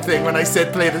played something when I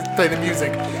said play the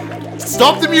music.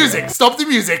 Stop the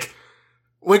music.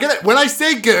 When I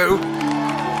say go,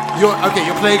 you're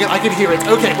playing it, I can hear it.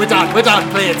 Okay, we're done,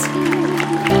 play it.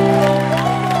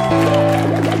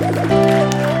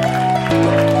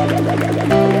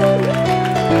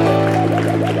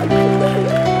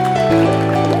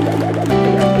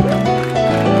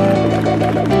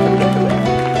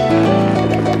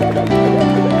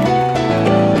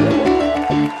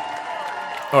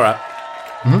 All right.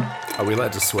 Are we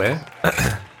allowed to swear?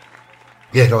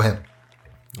 Yeah, go ahead.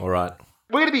 All right.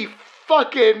 We're gonna be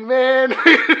fucking, man.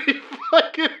 We're gonna be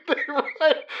fucking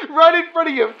right in front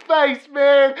of your face,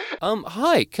 man.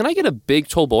 Hi, can I get a big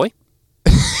tall boy?